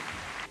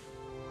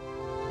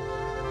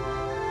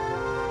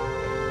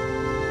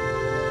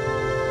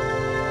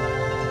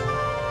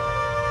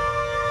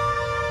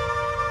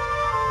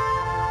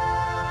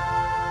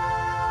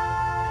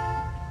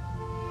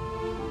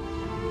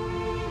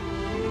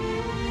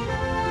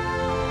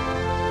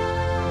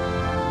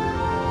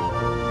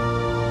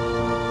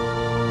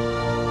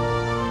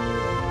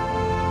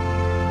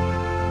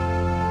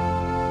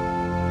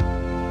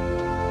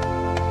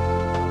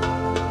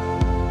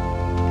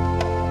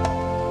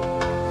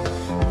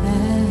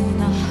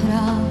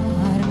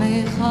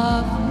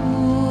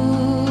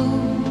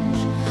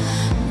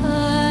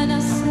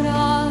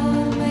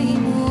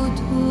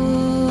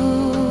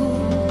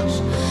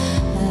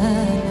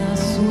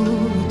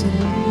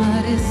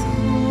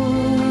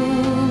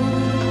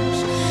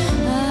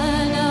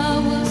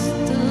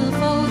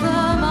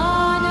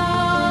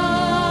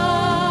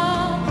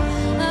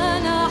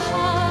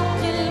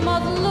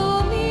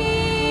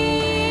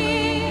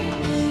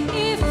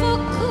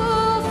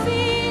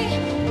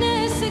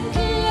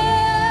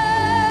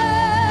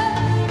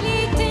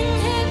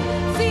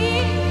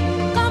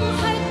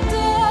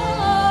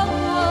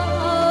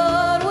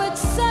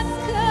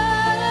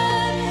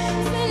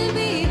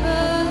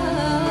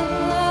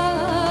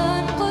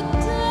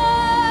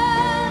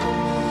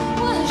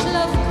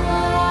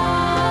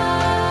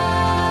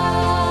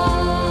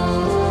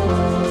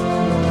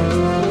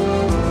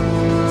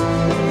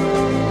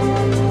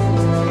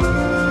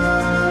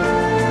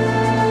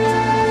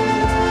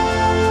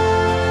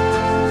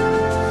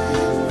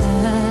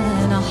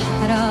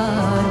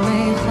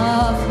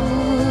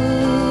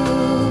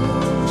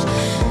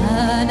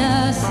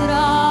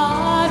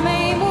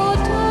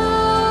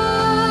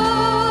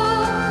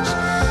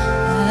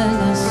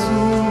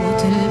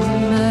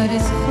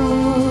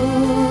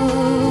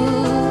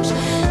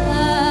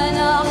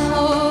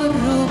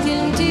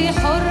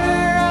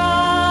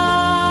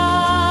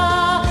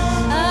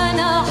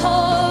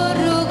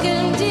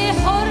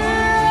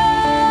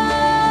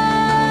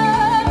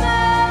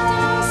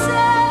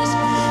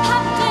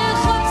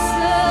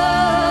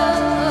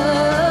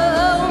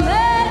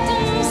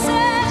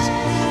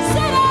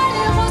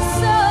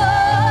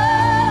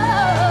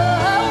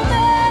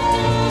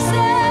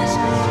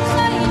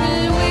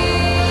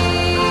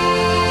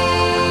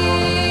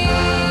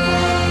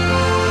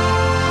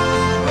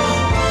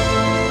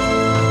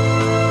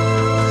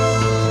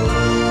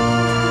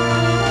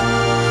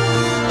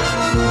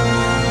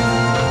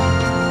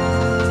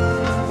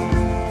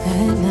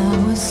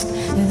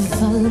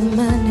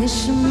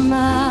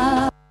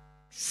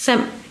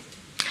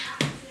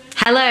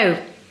 Hello.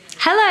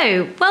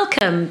 Hello,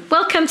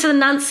 welcome to the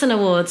Nansen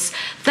Awards.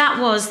 That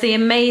was the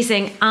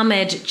amazing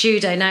Ahmad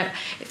Joudeh. Now,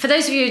 for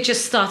those of you who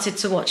just started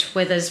to watch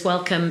with us,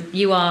 welcome.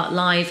 You are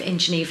live in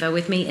Geneva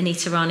with me,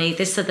 Anita Rani.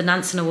 This are the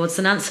Nansen Awards.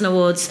 The Nansen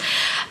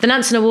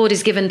Award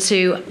is given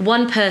to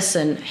one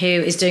person who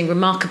is doing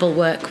remarkable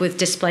work with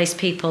displaced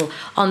people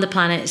on the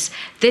planet.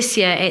 This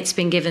year, it's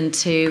been given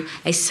to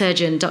a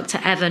surgeon, Dr.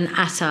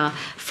 Atar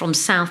from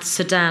South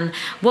Sudan.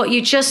 What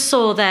you just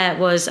saw there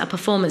was a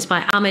performance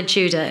by Ahmad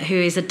Joudeh, who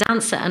is a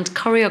dancer and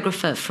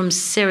choreographer from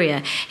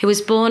Syria. He was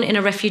born in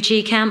a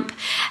refugee camp,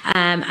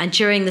 and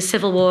during the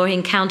civil war, he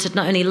encountered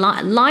not only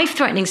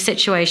life-threatening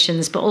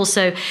situations, but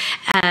also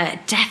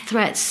death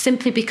threats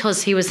simply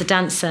because he was a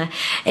dancer.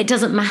 It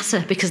doesn't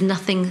matter because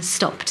nothing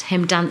stopped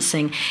him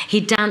dancing. He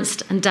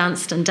danced and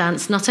danced and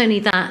danced. Not only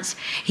that,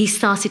 he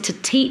started to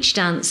teach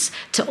dance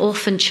to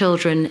orphan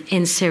children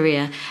in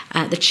Syria,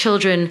 the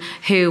children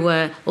who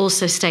were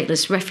also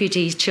stateless,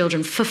 refugee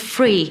children, for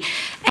free.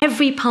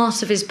 Every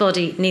part of his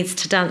body needs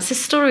to dance. This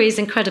story is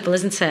incredible,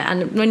 isn't it?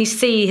 And when you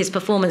see his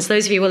performance,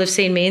 those of you will have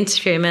seen me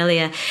interview him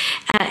earlier.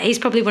 He's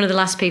probably one of the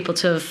last people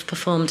to have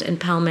performed in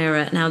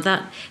Palmyra. Now,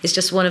 that is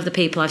just one of the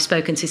people I've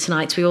spoken to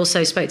tonight. We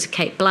also spoke to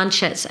Cate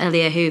Blanchett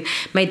earlier, who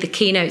made the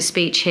keynote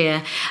speech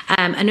here.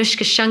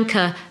 Anoushka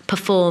Shankar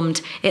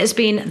performed. It has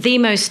been the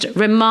most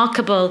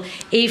remarkable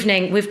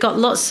evening. We've got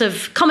lots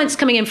of comments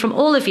coming in from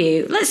all of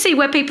you. Let's see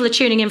where people are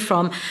tuning in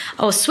from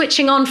or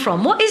switching on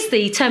from. What is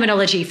the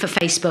terminology for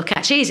Facebook,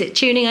 actually? Is it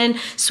tuning in,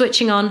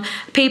 switching on?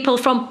 People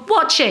from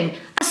watching.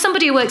 As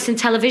somebody who works in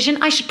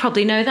television, I should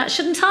probably know that,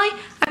 shouldn't I?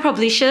 I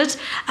probably should.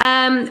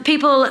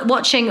 People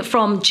watching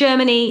from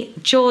Germany,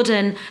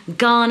 Jordan,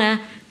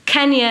 Ghana,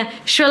 Kenya,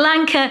 Sri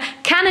Lanka,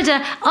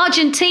 Canada,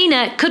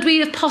 Argentina. Could we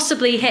have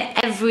possibly hit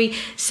every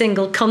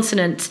single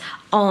continent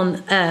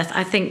on Earth?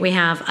 I think we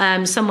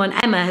have. Someone,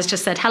 Emma, has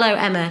just said, hello,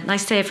 Emma.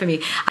 Nice to hear from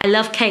you. I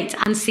love Cate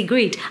and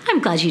Sigrid. I'm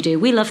glad you do.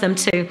 We love them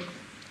too.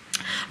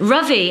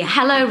 Ravi,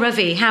 hello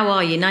Ravi, how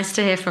are you? Nice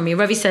to hear from you.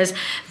 Ravi says,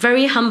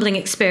 very humbling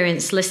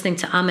experience listening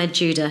to Ahmad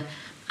Joudeh.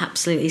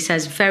 Absolutely,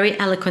 says, very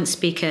eloquent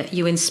speaker,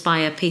 you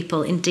inspire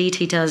people. Indeed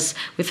he does.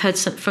 We've heard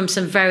from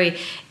some very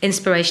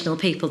inspirational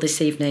people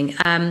this evening.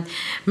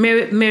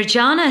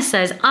 Mirjana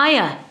says,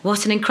 Aya,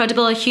 what an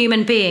incredible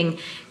human being.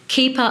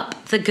 Keep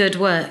up the good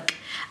work.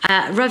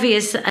 Ravi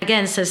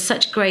again says,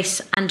 such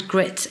grace and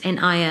grit in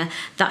Aya.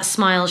 That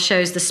smile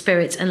shows the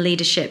spirit and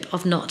leadership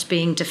of not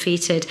being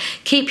defeated.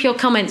 Keep your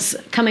comments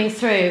coming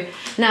through.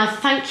 Now,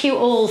 thank you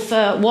all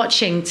for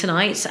watching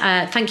tonight.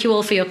 Thank you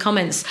all for your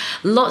comments.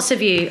 Lots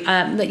of you,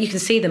 that you can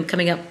see them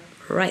coming up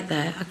right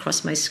there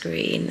across my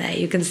screen. There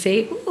you can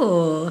see.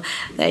 Ooh,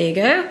 there you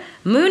go.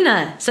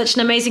 Muna, such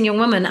an amazing young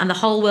woman, and the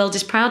whole world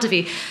is proud of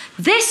you.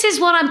 This is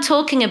what I'm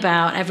talking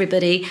about,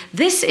 everybody.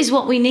 This is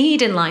what we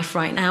need in life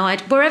right now.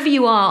 Wherever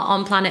you are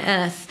on planet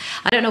Earth,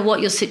 I don't know what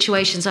your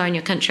situations are in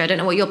your country. I don't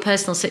know what your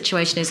personal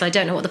situation is. I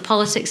don't know what the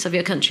politics of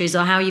your country is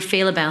or how you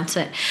feel about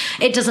it.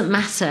 It doesn't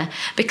matter,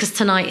 because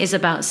tonight is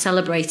about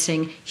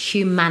celebrating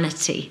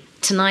humanity.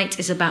 Tonight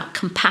is about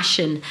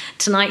compassion.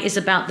 Tonight is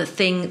about the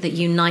thing that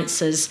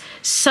unites us.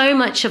 So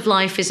much of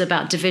life is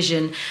about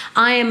division.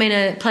 I am in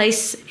a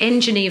place in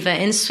Geneva,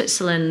 in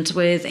Switzerland,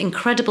 with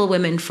incredible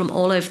women from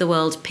all over the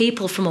world,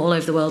 people from all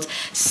over the world,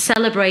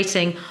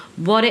 celebrating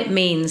what it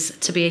means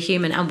to be a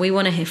human. And we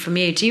want to hear from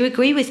you. Do you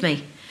agree with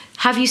me?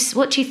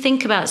 What do you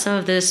think about some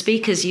of the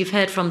speakers you've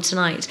heard from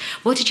tonight?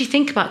 What did you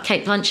think about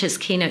Cate Blanchett's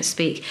keynote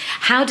speak?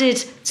 How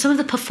did some of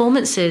the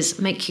performances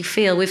make you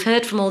feel? We've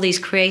heard from all these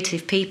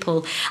creative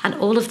people, and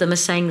all of them are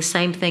saying the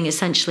same thing,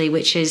 essentially,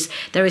 which is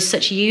there is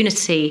such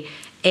unity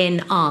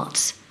in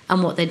art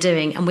and what they're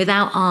doing. And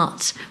without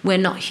art, we're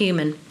not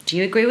human. Do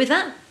you agree with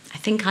that? I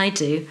think I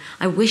do.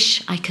 I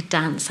wish I could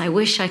dance. I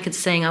wish I could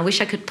sing. I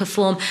wish I could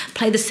perform,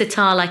 play the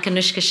sitar like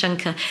Anoushka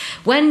Shankar.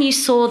 When you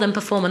saw them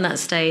perform on that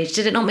stage,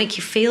 did it not make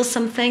you feel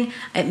something?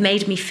 It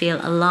made me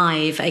feel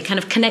alive. It kind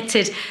of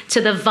connected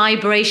to the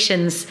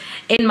vibrations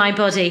in my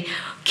body.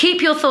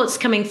 Keep your thoughts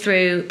coming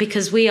through,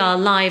 because we are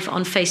live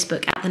on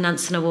Facebook at the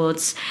Nansen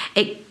Awards.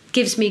 It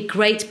gives me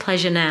great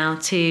pleasure now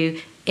to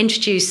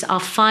introduce our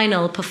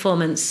final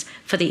performance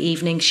for the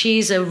evening.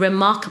 She's a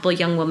remarkable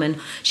young woman.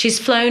 She's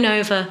flown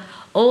over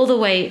all the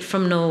way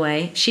from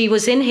Norway. She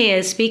was in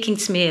here speaking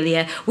to me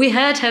earlier. We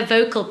heard her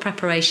vocal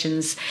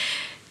preparations.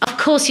 Of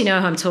course you know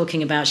who I'm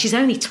talking about. She's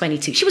only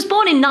 22. She was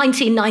born in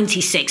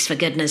 1996, for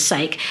goodness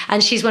sake.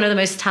 And she's one of the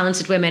most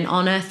talented women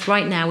on earth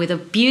right now with a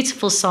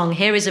beautiful song.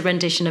 Here is a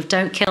rendition of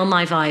Don't Kill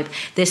My Vibe.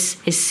 This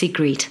is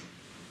Sigrid.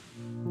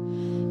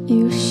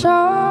 You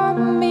shut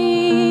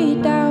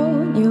me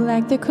down. You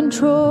lack the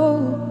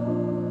control.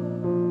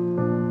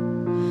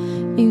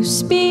 You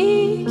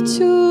speak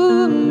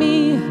to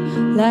me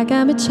like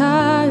I'm a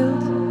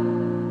child.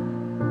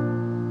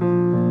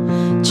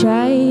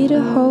 Try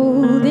to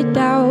hold it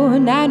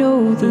down, I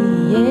know the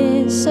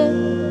answer.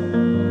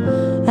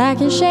 I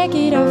can shake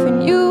it off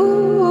and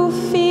you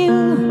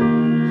feel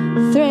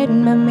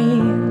threatened by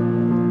me.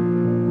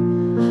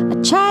 I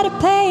try to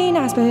play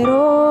nice, but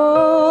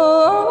oh,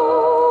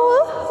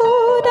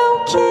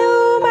 don't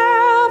kill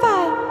my vibe.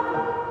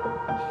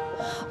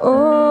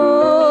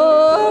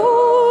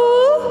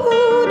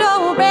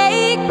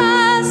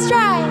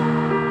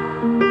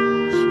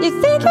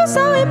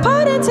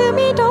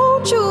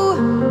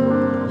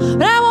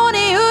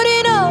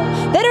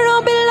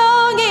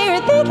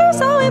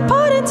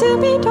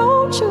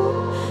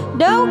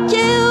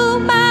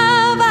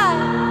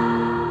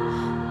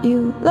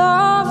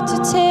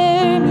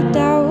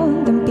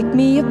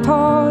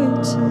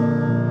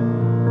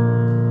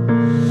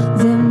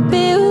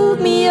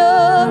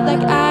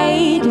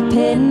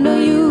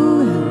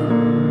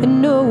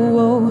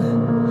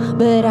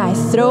 I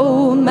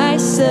throw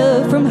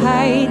myself from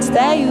heights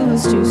that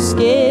used to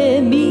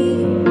scare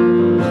me.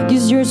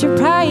 'Cause you're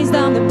surprised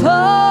I'm the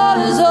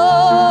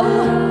puzzle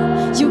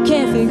you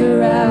can't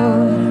figure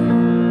out.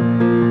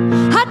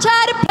 I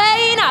try to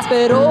play nice,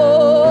 but oh,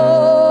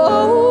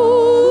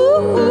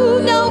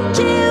 don't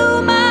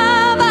kill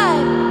my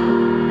vibe.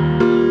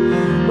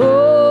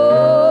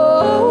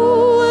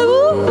 Oh,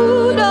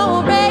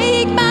 don't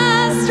break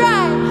my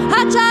stride.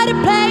 I try to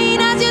play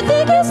nice, you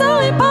think it's so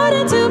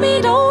important to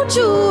me, don't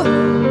you?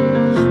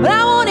 But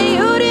I want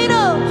you to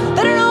know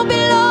that I don't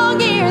belong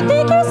here.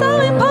 Think you're so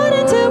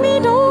important to me,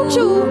 don't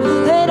you?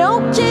 They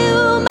don't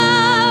kill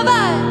my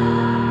vibe.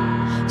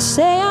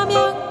 Say I'm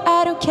young, I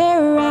don't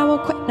care, I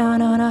won't quit, no,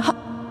 no, no.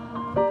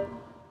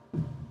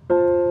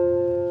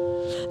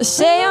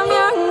 Say I'm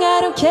young, I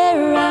don't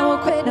care, I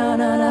won't quit, no,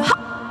 no, no.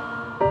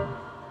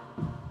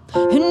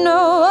 No,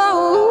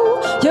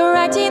 you're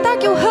acting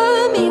like you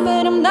hurt me,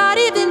 but I'm not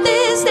even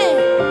listening.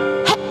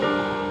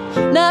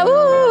 No,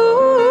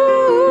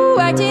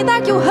 acting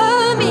like you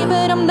hurt me,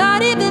 but I'm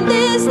not even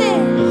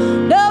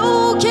listening.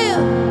 No,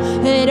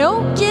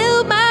 don't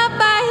kill my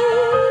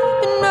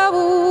vibe. No,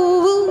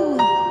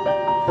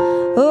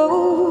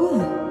 oh,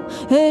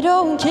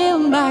 don't kill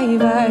my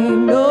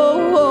vibe. No.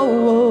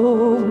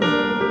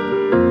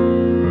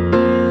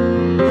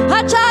 I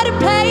try to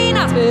play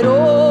nice, but oh,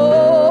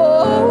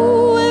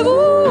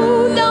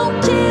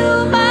 don't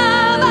kill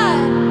my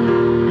vibe.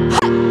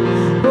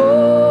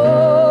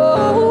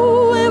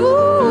 Oh,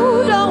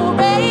 don't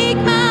break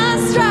my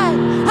stride.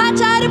 I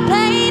try to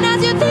play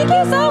nice, you think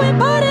it's so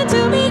important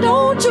to me,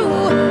 don't you?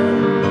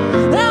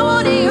 But I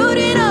want you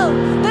to know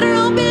that I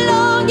don't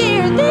belong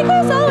here. Think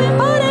it's so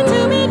important to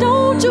me,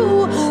 don't you?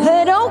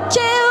 Don't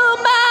kill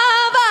my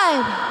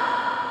vibe.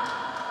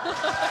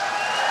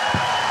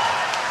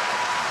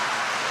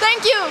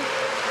 Thank you.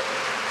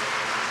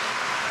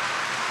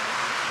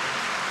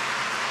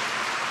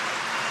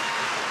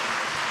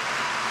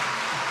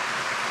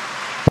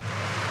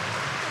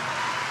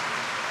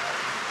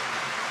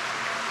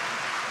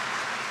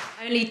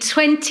 Only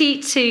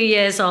 22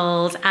 years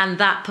old, and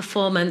that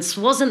performance,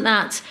 wasn't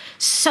that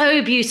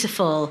so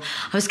beautiful?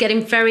 I was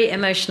getting very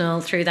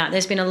emotional through that.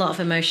 There's been a lot of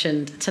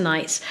emotion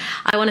tonight.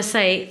 I want to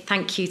say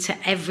thank you to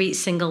every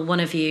single one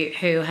of you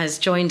who has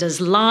joined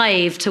us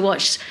live to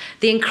watch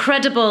the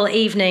incredible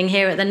evening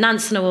here at the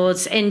Nansen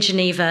Awards in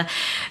Geneva.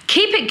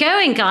 Keep it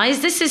going, guys.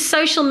 This is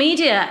social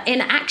media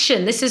in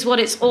action. This is what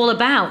it's all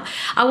about.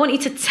 I want you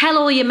to tell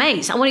all your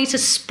mates. I want you to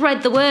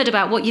spread the word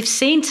about what you've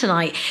seen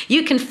tonight.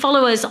 You can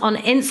follow us on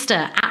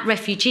Insta at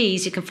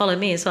Refugees. You can follow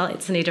me as well.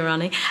 It's Anita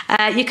Rani.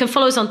 You can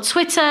follow us on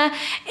Twitter,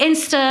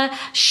 Insta.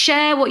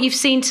 Share what you've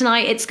seen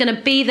tonight. It's going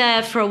to be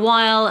there for a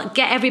while.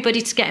 Get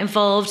everybody to get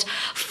involved.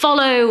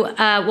 Follow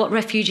what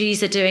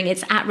Refugees are doing.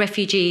 It's at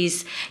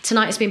Refugees.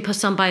 Tonight has been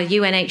put on by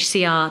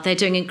UNHCR. They're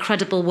doing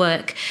incredible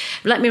work.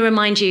 Let me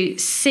remind you,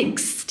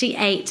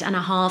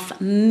 68.5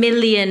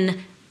 million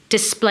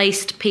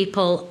displaced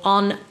people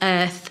on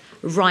Earth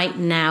right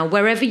now.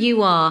 Wherever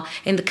you are,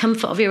 in the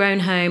comfort of your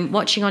own home,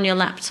 watching on your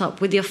laptop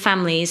with your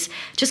families,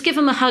 just give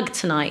them a hug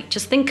tonight.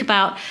 Just think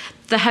about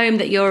the home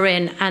that you're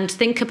in and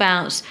think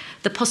about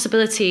the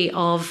possibility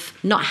of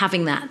not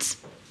having that.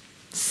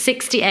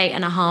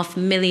 68.5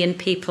 million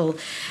people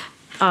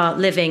are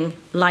living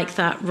like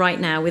that right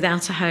now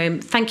without a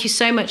home. Thank you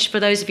so much for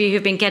those of you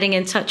who've been getting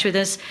in touch with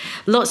us.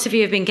 Lots of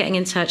you have been getting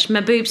in touch.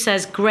 Mahbub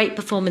says, great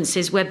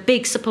performances. We're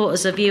big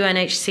supporters of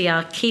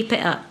UNHCR. Keep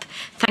it up.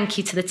 Thank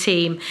you to the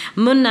team.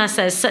 Munna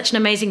says, such an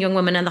amazing young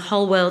woman and the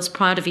whole world's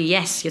proud of you.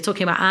 Yes, you're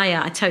talking about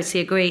Aya. I totally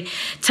agree.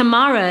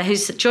 Tamara,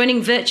 who's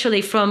joining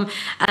virtually from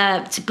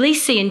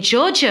Tbilisi in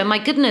Georgia. My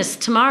goodness,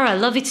 Tamara,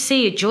 lovely to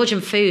see you.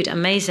 Georgian food,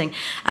 amazing.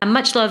 And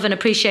much love and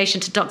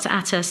appreciation to Dr.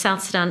 Atar,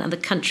 South Sudan, and the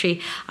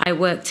country I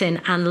worked in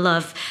and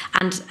love.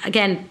 And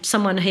again,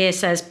 someone here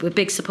says, we're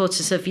big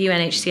supporters of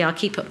UNHCR.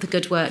 Keep up the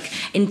good work.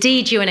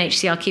 Indeed,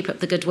 UNHCR, keep up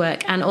the good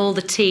work. And all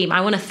the team.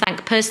 I want to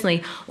thank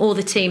personally all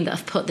the team that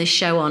have put this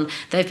show on.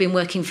 They've been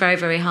working very,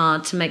 very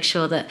hard to make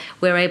sure that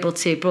we're able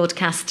to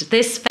broadcast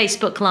this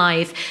Facebook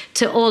Live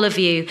to all of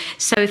you.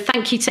 So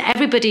thank you to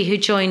everybody who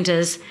joined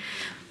us.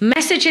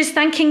 Messages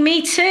thanking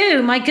me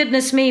too. My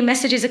goodness me,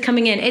 messages are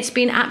coming in. It's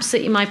been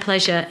absolutely my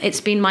pleasure.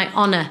 It's been my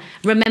honor.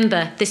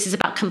 Remember, this is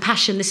about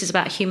compassion. This is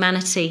about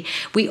humanity.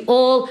 We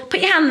all, put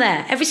your hand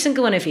there, every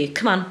single one of you.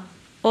 Come on,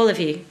 all of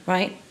you,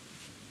 right?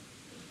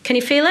 Can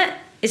you feel it?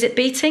 Is it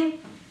beating?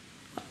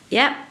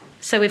 Yep.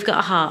 So we've got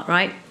a heart,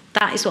 right?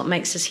 That is what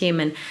makes us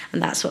human,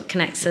 and that's what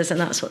connects us, and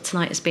that's what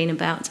tonight has been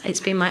about. It's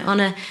been my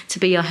honour to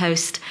be your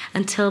host.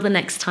 Until the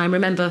next time,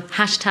 remember,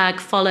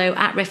 #follow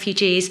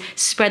 @refugees,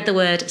 spread the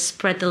word,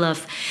 spread the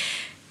love.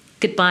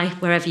 Goodbye,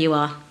 wherever you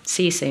are.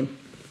 See you soon.